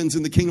miracle happens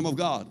in the kingdom of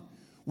God.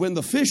 When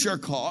the fish are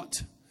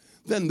caught,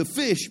 then the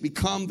fish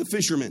become the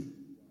fishermen.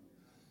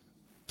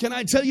 Can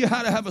I tell you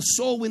how to have a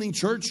soul-winning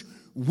church?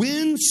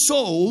 Win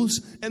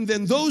souls, and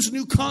then those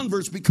new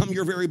converts become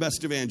your very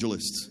best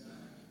evangelists.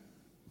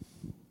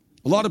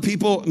 A lot of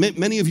people,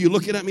 many of you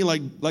looking at me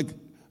like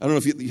I don't know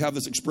if you have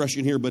this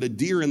expression here, but a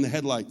deer in the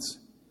headlights.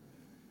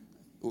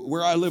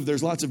 Where I live,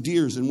 there's lots of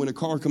deers, and when a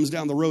car comes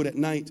down the road at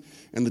night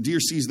and the deer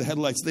sees the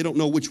headlights, they don't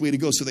know which way to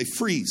go, so they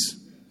freeze.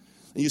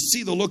 And you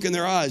see the look in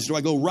their eyes. Do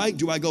I go right?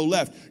 Do I go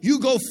left? You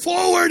go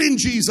forward in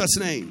Jesus'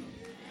 name.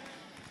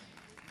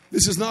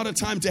 This is not a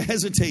time to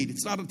hesitate.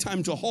 It's not a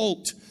time to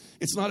halt.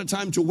 It's not a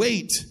time to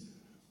wait.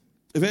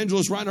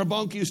 Evangelist Reinhard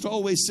Bonnke used to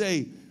always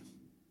say,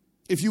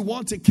 if you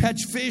want to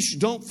catch fish,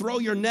 don't throw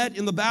your net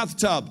in the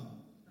bathtub.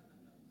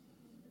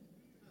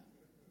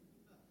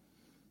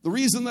 The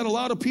reason that a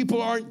lot of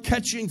people aren't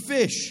catching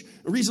fish,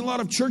 the reason a lot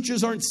of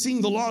churches aren't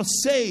seeing the lost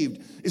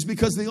saved, is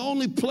because the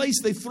only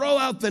place they throw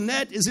out the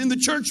net is in the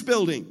church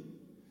building.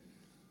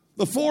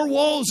 The four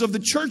walls of the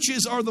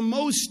churches are the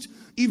most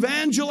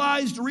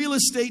evangelized real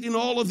estate in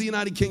all of the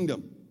United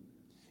Kingdom.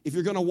 If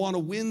you're going to want to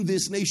win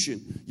this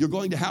nation, you're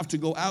going to have to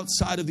go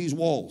outside of these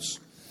walls,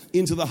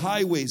 into the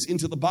highways,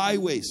 into the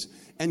byways,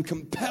 and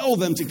compel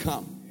them to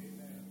come.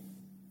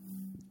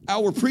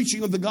 Our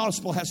preaching of the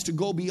gospel has to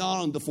go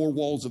beyond the four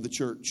walls of the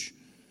church.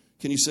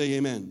 Can you say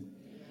amen?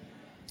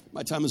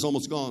 My time is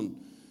almost gone.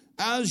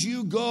 As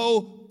you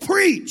go,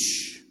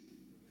 preach.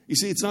 You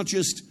see, it's not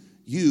just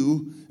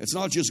you. It's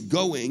not just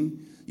going.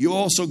 You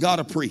also got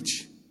to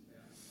preach.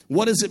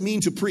 What does it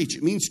mean to preach?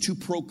 It means to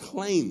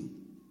proclaim.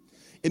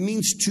 It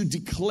means to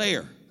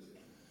declare.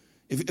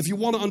 If you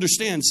want to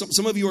understand,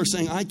 some of you are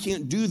saying, I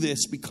can't do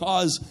this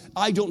because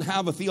I don't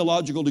have a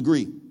theological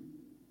degree.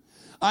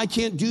 I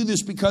can't do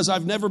this because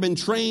I've never been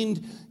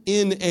trained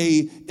in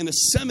a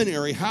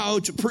seminary how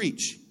to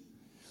preach.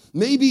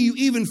 Maybe you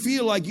even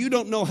feel like you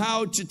don't know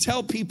how to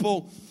tell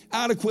people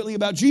adequately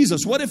about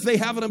Jesus. What if they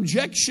have an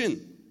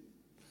objection?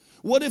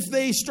 What if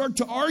they start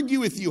to argue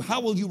with you?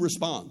 How will you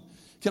respond?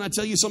 Can I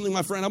tell you something,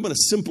 my friend? I'm going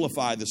to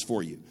simplify this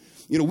for you.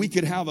 You know, we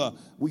could have a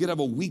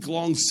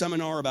week-long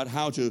seminar about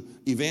how to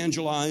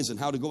evangelize and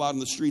how to go out in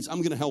the streets. I'm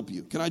going to help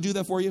you. Can I do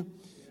that for you?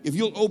 If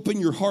you'll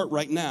open your heart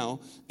right now,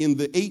 in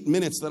the 8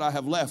 minutes that I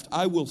have left,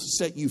 I will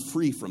set you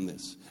free from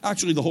this.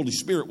 Actually, the Holy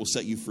Spirit will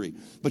set you free.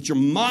 But your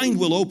mind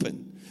will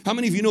open. How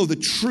many of you know the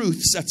truth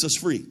sets us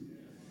free?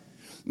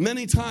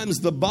 Many times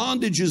the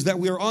bondages that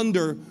we are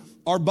under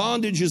are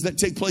bondages that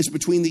take place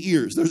between the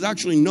ears. There's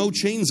actually no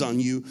chains on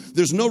you.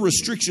 There's no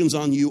restrictions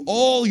on you.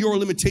 All your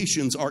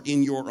limitations are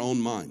in your own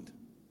mind.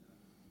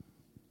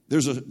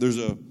 There's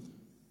a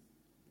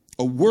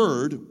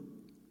word,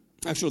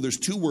 actually there's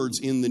two words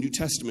in the New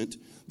Testament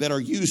that are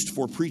used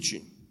for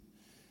preaching.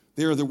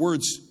 They are the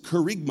words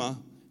kerygma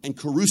and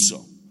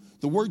kerusso.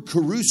 The word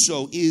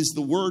kerusso is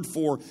the word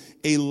for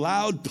a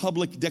loud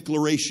public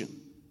declaration.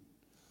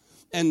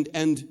 And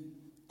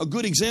a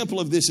good example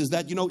of this is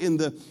that, you know,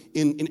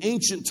 in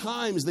ancient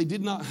times, they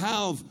did not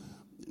have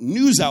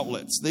news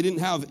outlets. They didn't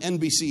have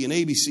NBC and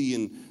ABC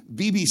and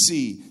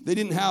BBC. They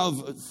didn't have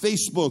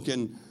Facebook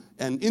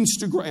and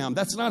Instagram.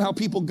 That's not how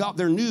people got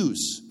their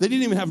news. They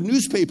didn't even have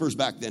newspapers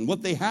back then.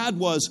 What they had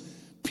was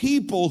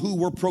people who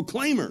were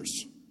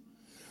proclaimers.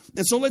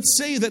 And so let's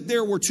say that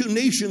there were two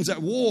nations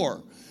at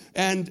war.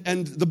 And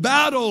the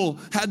battle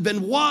had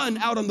been won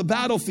out on the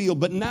battlefield,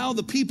 but now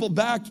the people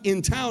back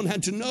in town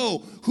had to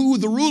know who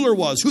the ruler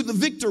was, who the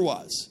victor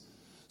was.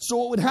 So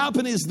what would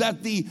happen is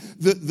that the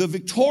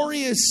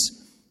victorious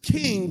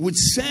king would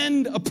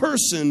send a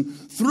person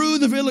through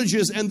the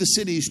villages and the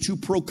cities to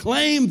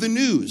proclaim the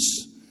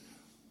news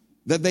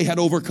that they had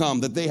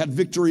overcome, that they had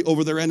victory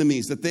over their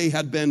enemies, that they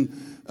had been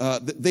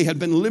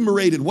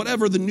liberated.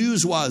 Whatever the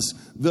news was,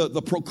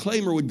 the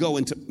proclaimer would go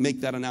and to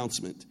make that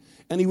announcement.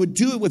 And he would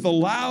do it with a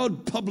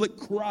loud public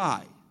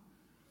cry.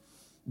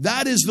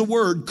 That is the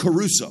word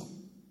kerusso.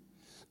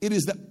 It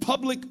is that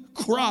public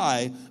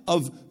cry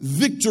of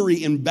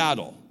victory in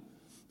battle,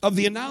 of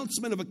the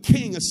announcement of a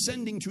king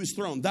ascending to his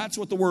throne. That's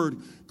what the word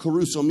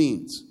kerusso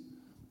means.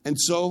 And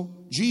so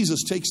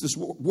Jesus takes this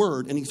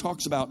word and he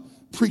talks about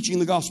preaching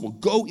the gospel.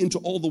 Go into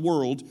all the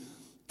world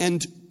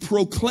and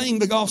proclaim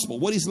the gospel.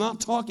 What he's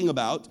not talking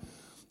about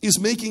is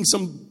making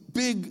some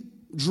big,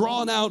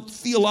 drawn-out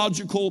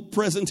theological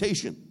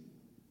presentation.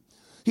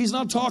 He's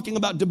not talking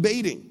about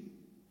debating.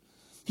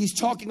 He's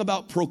talking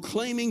about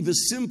proclaiming the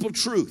simple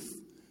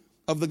truth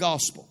of the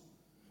gospel.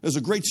 There's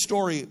a great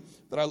story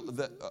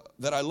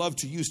that I love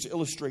to use to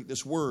illustrate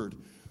this word.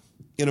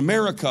 In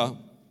America,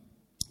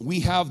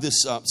 we have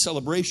this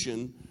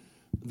celebration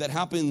that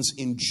happens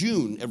in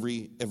June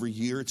every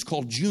year. It's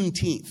called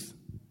Juneteenth.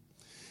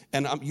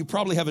 And you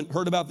probably haven't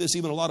heard about this.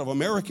 Even a lot of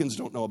Americans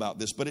don't know about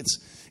this. But it's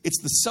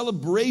the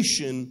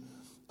celebration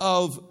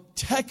of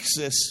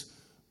Texas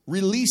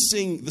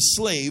releasing the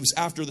slaves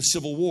after the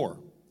Civil War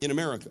in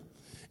America.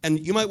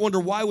 And you might wonder,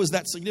 why was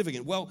that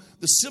significant? Well,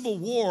 the Civil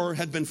War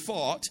had been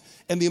fought,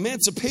 and the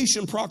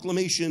Emancipation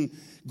Proclamation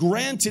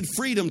granted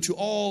freedom to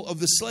all of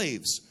the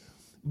slaves.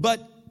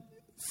 But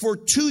for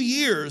 2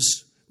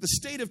 years, the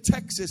state of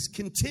Texas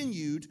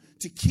continued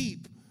to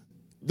keep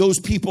those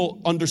people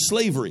under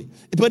slavery.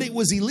 But it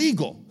was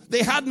illegal.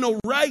 They had no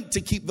right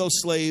to keep those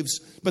slaves,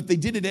 but they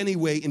did it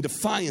anyway in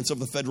defiance of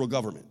the federal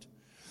government.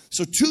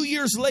 So 2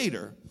 years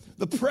later,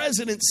 the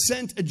president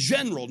sent a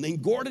general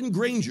named Gordon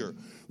Granger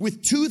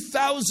with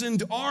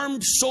 2,000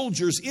 armed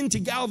soldiers into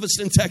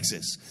Galveston,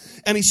 Texas.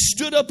 And he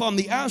stood up on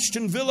the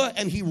Ashton Villa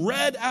and he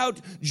read out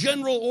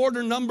General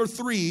Order Number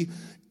 3,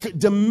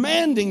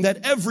 demanding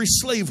that every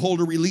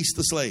slaveholder release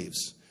the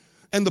slaves.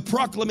 And the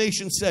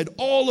proclamation said,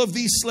 all of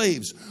these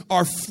slaves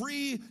are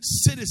free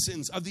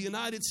citizens of the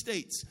United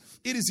States.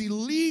 It is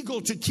illegal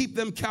to keep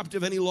them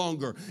captive any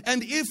longer.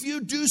 And if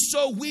you do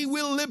so, we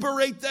will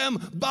liberate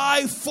them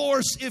by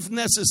force if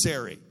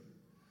necessary.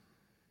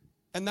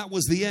 And that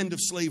was the end of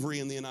slavery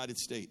in the United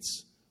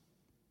States.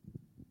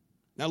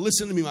 Now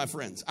listen to me, my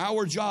friends.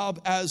 Our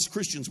job as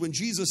Christians, when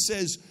Jesus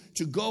says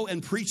to go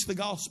and preach the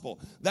gospel,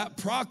 that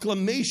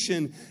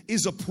proclamation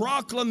is a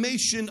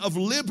proclamation of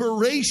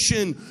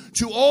liberation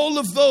to all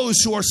of those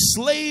who are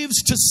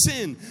slaves to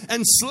sin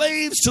and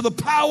slaves to the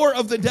power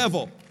of the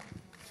devil.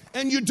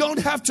 And you don't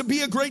have to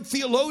be a great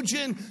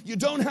theologian. You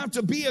don't have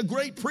to be a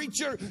great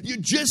preacher. You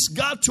just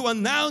got to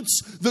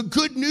announce the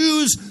good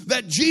news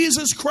that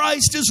Jesus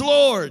Christ is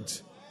Lord.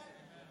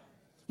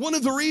 One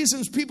of the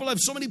reasons people have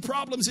so many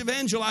problems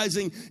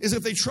evangelizing is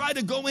if they try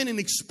to go in and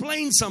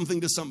explain something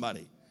to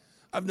somebody.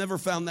 I've never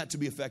found that to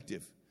be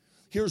effective.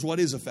 Here's what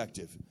is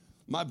effective.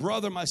 My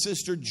brother, my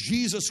sister,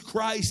 Jesus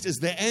Christ is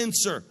the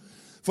answer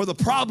for the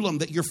problem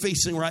that you're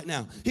facing right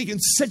now. He can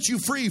set you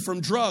free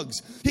from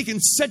drugs. He can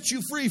set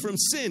you free from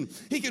sin.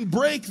 He can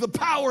break the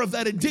power of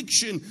that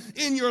addiction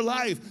in your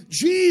life.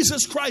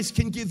 Jesus Christ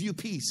can give you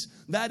peace.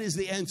 That is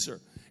the answer.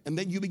 And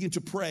then you begin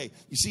to pray.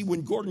 You see,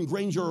 when Gordon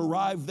Granger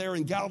arrived there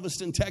in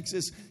Galveston,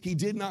 Texas, he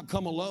did not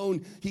come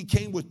alone. He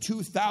came with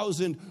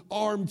 2,000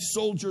 armed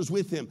soldiers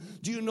with him.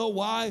 Do you know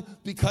why?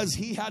 Because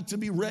he had to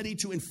be ready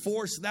to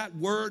enforce that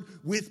word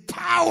with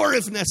power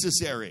if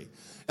necessary.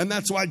 And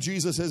that's why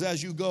Jesus says,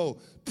 as you go,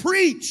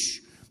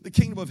 preach. The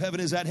kingdom of heaven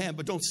is at hand.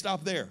 But don't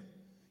stop there.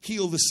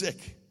 Heal the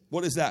sick.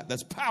 What is that?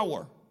 That's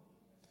power.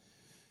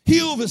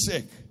 Heal the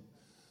sick.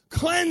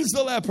 Cleanse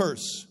the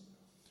lepers.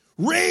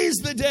 Raise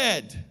the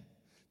dead.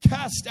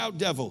 Cast out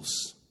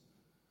devils.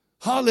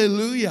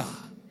 Hallelujah.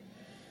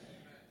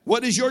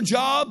 What is your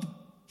job?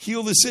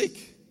 Heal the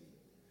sick.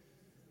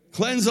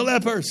 Cleanse the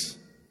lepers.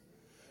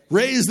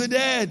 Raise the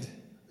dead.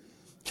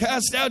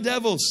 Cast out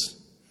devils.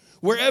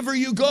 Wherever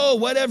you go,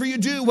 whatever you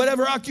do,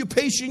 whatever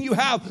occupation you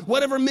have,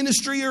 whatever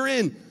ministry you're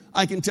in,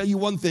 I can tell you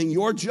one thing.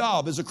 Your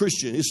job as a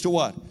Christian is to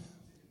what?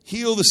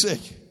 Heal the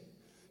sick.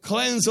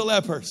 Cleanse the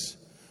lepers.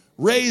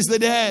 Raise the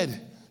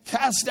dead.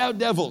 Cast out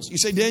devils. You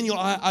say, Daniel,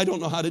 I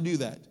don't know how to do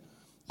that.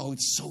 Oh,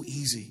 it's so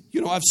easy.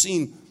 You know, I've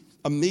seen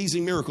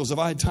amazing miracles. If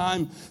I had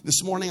time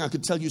this morning, I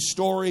could tell you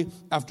story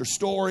after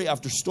story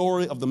after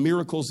story of the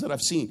miracles that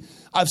I've seen.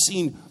 I've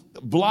seen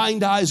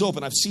blind eyes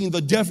open. I've seen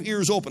the deaf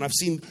ears open. I've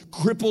seen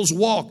cripples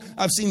walk.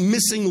 I've seen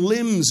missing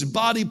limbs,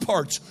 body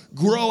parts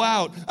grow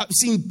out. I've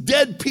seen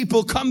dead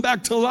people come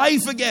back to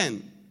life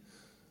again.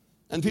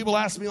 And people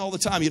ask me all the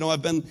time, you know,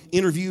 I've been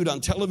interviewed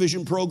on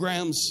television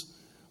programs.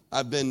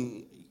 I've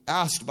been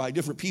asked by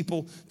different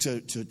people to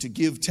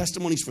give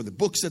testimonies for the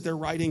books that they're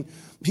writing.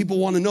 People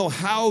want to know,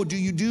 how do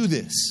you do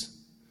this?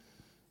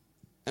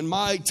 And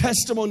my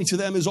testimony to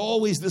them is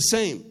always the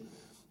same.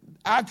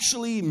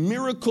 Actually,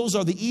 miracles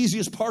are the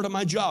easiest part of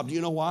my job. Do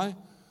you know why?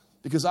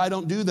 Because I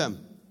don't do them.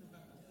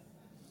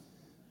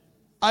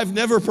 I've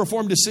never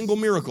performed a single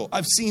miracle.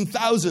 I've seen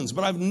thousands,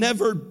 but I've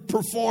never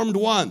performed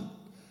one.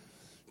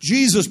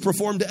 Jesus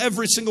performed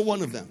every single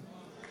one of them.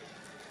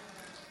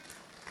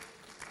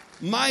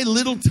 My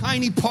little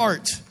tiny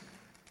part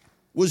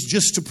was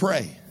just to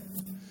pray,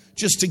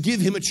 just to give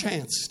him a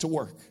chance to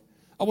work.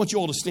 I want you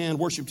all to stand.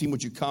 Worship team,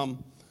 would you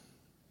come?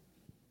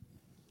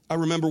 I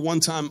remember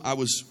one time I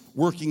was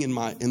working in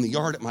the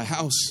yard at my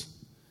house,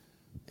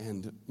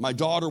 and my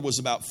daughter was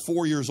about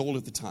 4 years old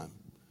at the time.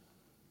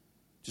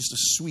 Just a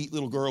sweet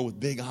little girl with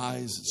big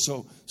eyes,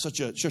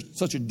 such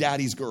a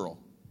daddy's girl.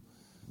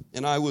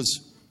 And I was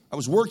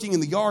working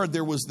in the yard.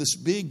 There was this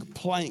big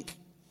plank.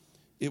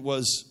 It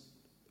was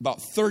about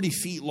 30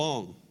 feet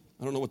long.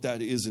 I don't know what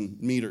that is in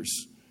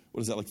meters.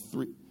 What is that, like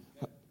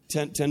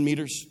 10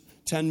 meters?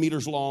 10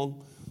 meters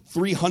long,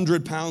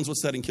 300 pounds.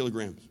 What's that in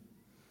kilograms?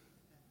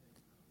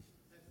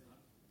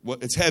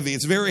 What? It's heavy.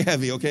 It's very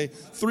heavy, okay?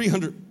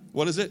 300,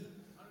 what is it?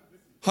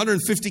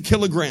 150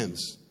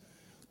 kilograms.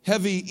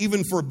 Heavy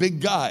even for a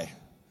big guy.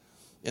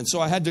 And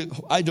so I had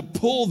to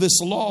pull this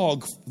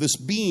log, this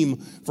beam,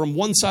 from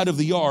one side of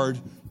the yard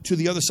to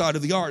the other side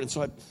of the yard. And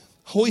so I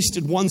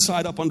hoisted one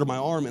side up under my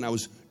arm, and I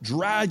was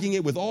dragging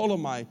it with all of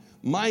my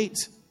might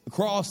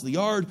across the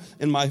yard.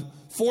 And my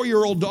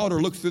 4-year-old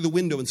daughter looked through the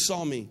window and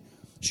saw me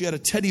She had a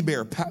teddy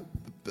bear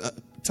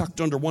tucked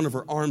under one of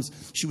her arms.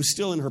 She was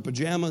still in her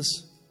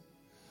pajamas.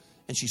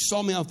 And she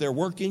saw me out there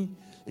working.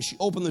 And she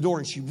opened the door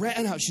and she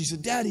ran out. She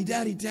said, Daddy,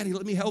 Daddy, Daddy,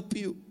 let me help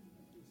you.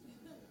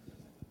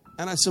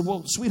 And I said,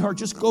 well, sweetheart,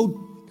 just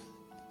go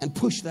and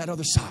push that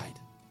other side.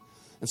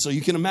 And so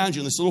you can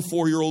imagine this little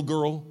 4-year-old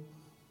girl,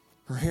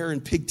 her hair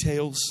in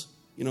pigtails,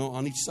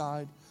 on each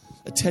side,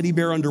 a teddy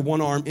bear under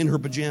one arm in her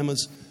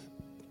pajamas.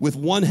 With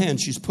one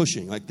hand, she's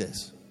pushing like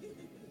this.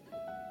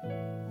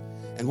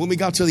 And when we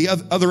got to the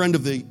other end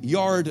of the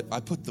yard,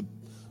 I put the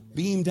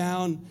beam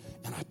down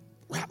and I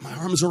wrapped my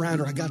arms around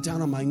her. I got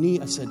down on my knee.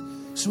 I said,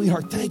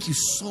 sweetheart, thank you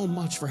so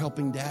much for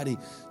helping Daddy.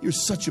 You're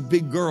such a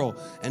big girl.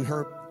 And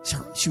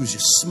she was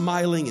just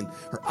smiling and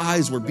her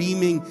eyes were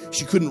beaming.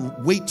 She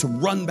couldn't wait to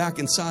run back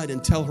inside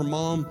and tell her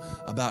mom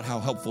about how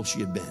helpful she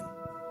had been.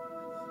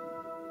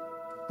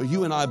 But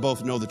you and I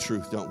both know the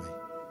truth, don't we?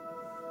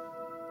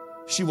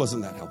 She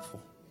wasn't that helpful.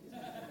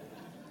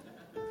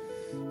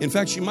 In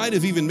fact, she might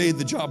have even made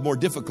the job more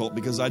difficult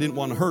because I didn't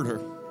want to hurt her.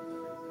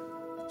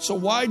 So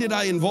why did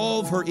I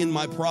involve her in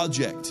my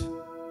project?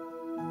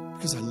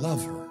 Because I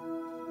love her.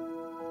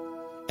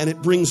 And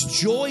it brings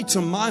joy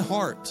to my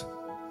heart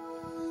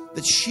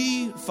that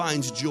she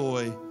finds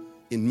joy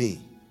in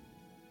me.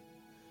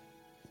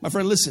 My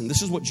friend, listen,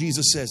 this is what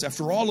Jesus says.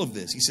 After all of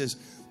this, he says,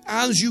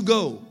 as you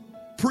go,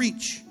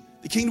 preach.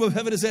 The kingdom of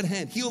heaven is at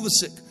hand. Heal the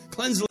sick,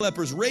 cleanse the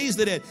lepers, raise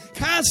the dead,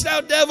 cast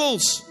out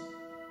devils.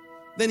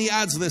 Then he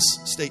adds this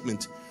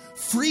statement,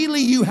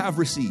 freely you have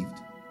received,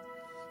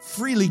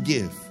 freely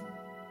give.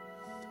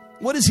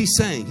 What is he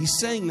saying? He's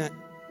saying that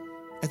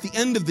at the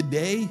end of the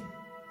day,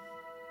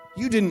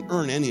 you didn't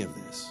earn any of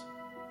this.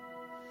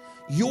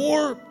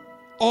 Your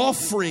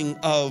offering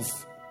of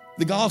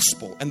the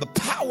gospel and the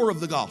power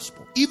of the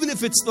gospel, even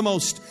if it's the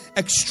most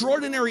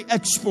extraordinary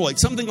exploit,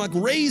 something like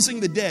raising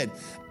the dead,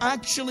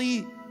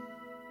 actually,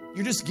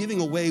 you're just giving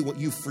away what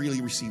you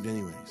freely received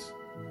anyways.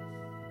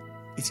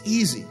 It's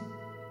easy.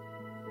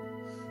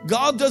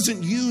 God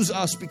doesn't use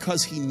us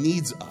because he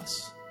needs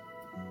us.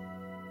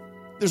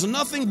 There's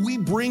nothing we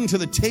bring to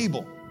the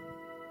table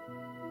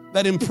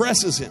that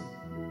impresses him.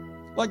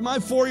 Like my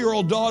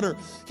 4-year-old daughter,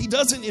 he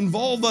doesn't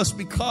involve us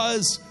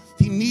because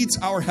he needs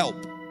our help.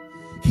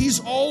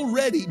 He's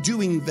already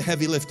doing the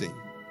heavy lifting.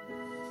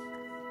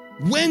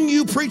 When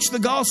you preach the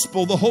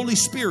gospel, the Holy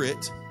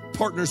Spirit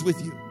partners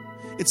with you.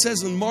 It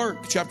says in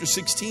Mark chapter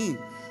 16,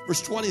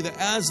 verse 20, that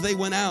as they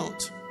went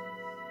out,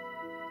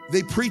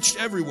 they preached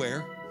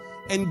everywhere,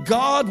 and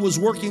God was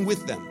working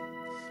with them,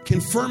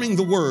 confirming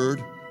the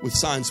word with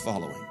signs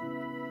following.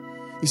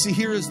 You see,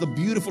 here is the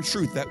beautiful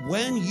truth that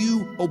when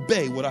you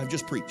obey what I've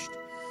just preached,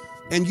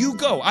 and you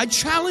go, I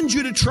challenge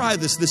you to try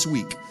this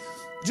week.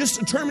 Just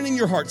determine in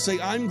your heart, say,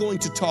 I'm going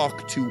to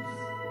talk to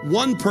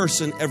one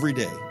person every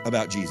day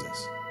about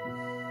Jesus.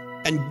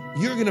 And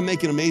you're going to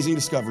make an amazing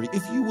discovery.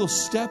 If you will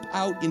step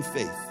out in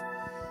faith,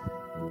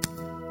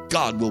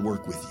 God will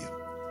work with you.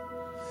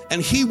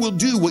 And he will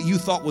do what you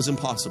thought was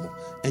impossible.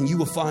 And you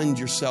will find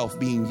yourself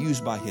being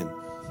used by him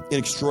in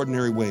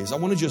extraordinary ways. I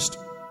want to just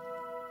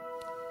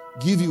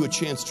give you a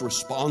chance to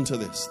respond to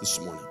this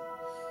morning.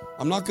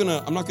 I'm not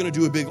gonna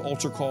do a big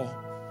altar call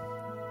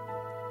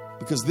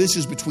because this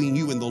is between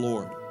you and the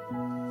Lord.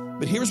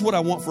 But here's what I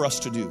want for us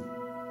to do.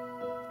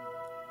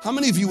 How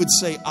many of you would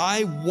say,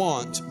 I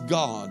want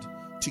God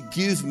to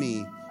give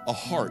me a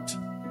heart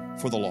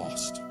for the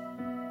lost?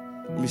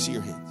 Let me see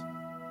your hands.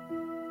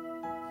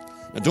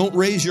 Now, don't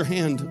raise your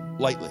hand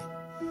lightly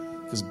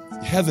because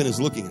heaven is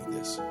looking at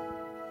this.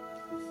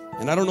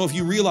 And I don't know if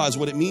you realize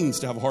what it means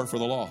to have a heart for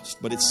the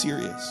lost, but it's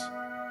serious.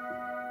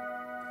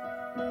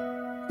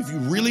 If you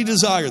really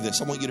desire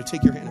this, I want you to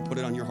take your hand and put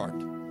it on your heart.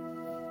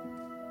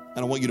 And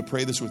I want you to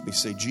pray this with me.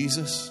 Say,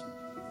 Jesus,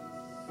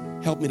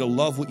 help me to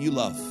love what you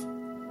love.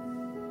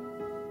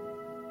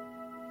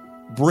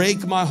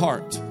 Break my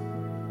heart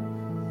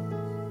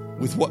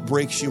with what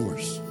breaks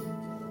yours.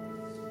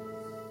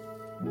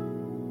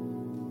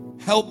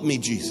 Help me,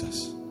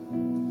 Jesus,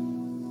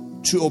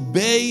 to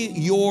obey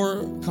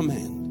your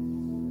command,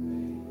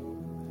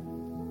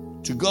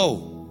 to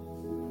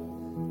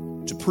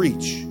go, to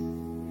preach,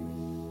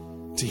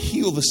 to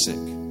heal the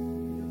sick,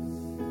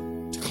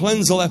 to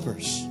cleanse the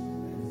lepers,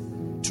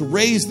 to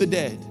raise the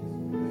dead,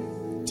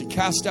 to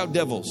cast out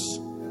devils,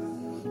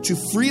 to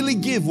freely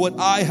give what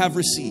I have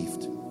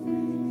received.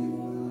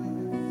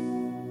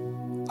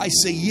 I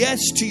say yes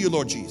to you,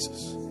 Lord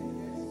Jesus.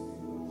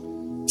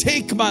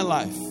 Take my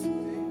life.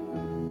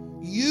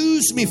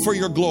 Use me for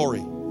your glory.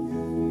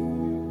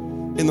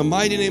 In the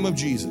mighty name of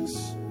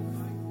Jesus.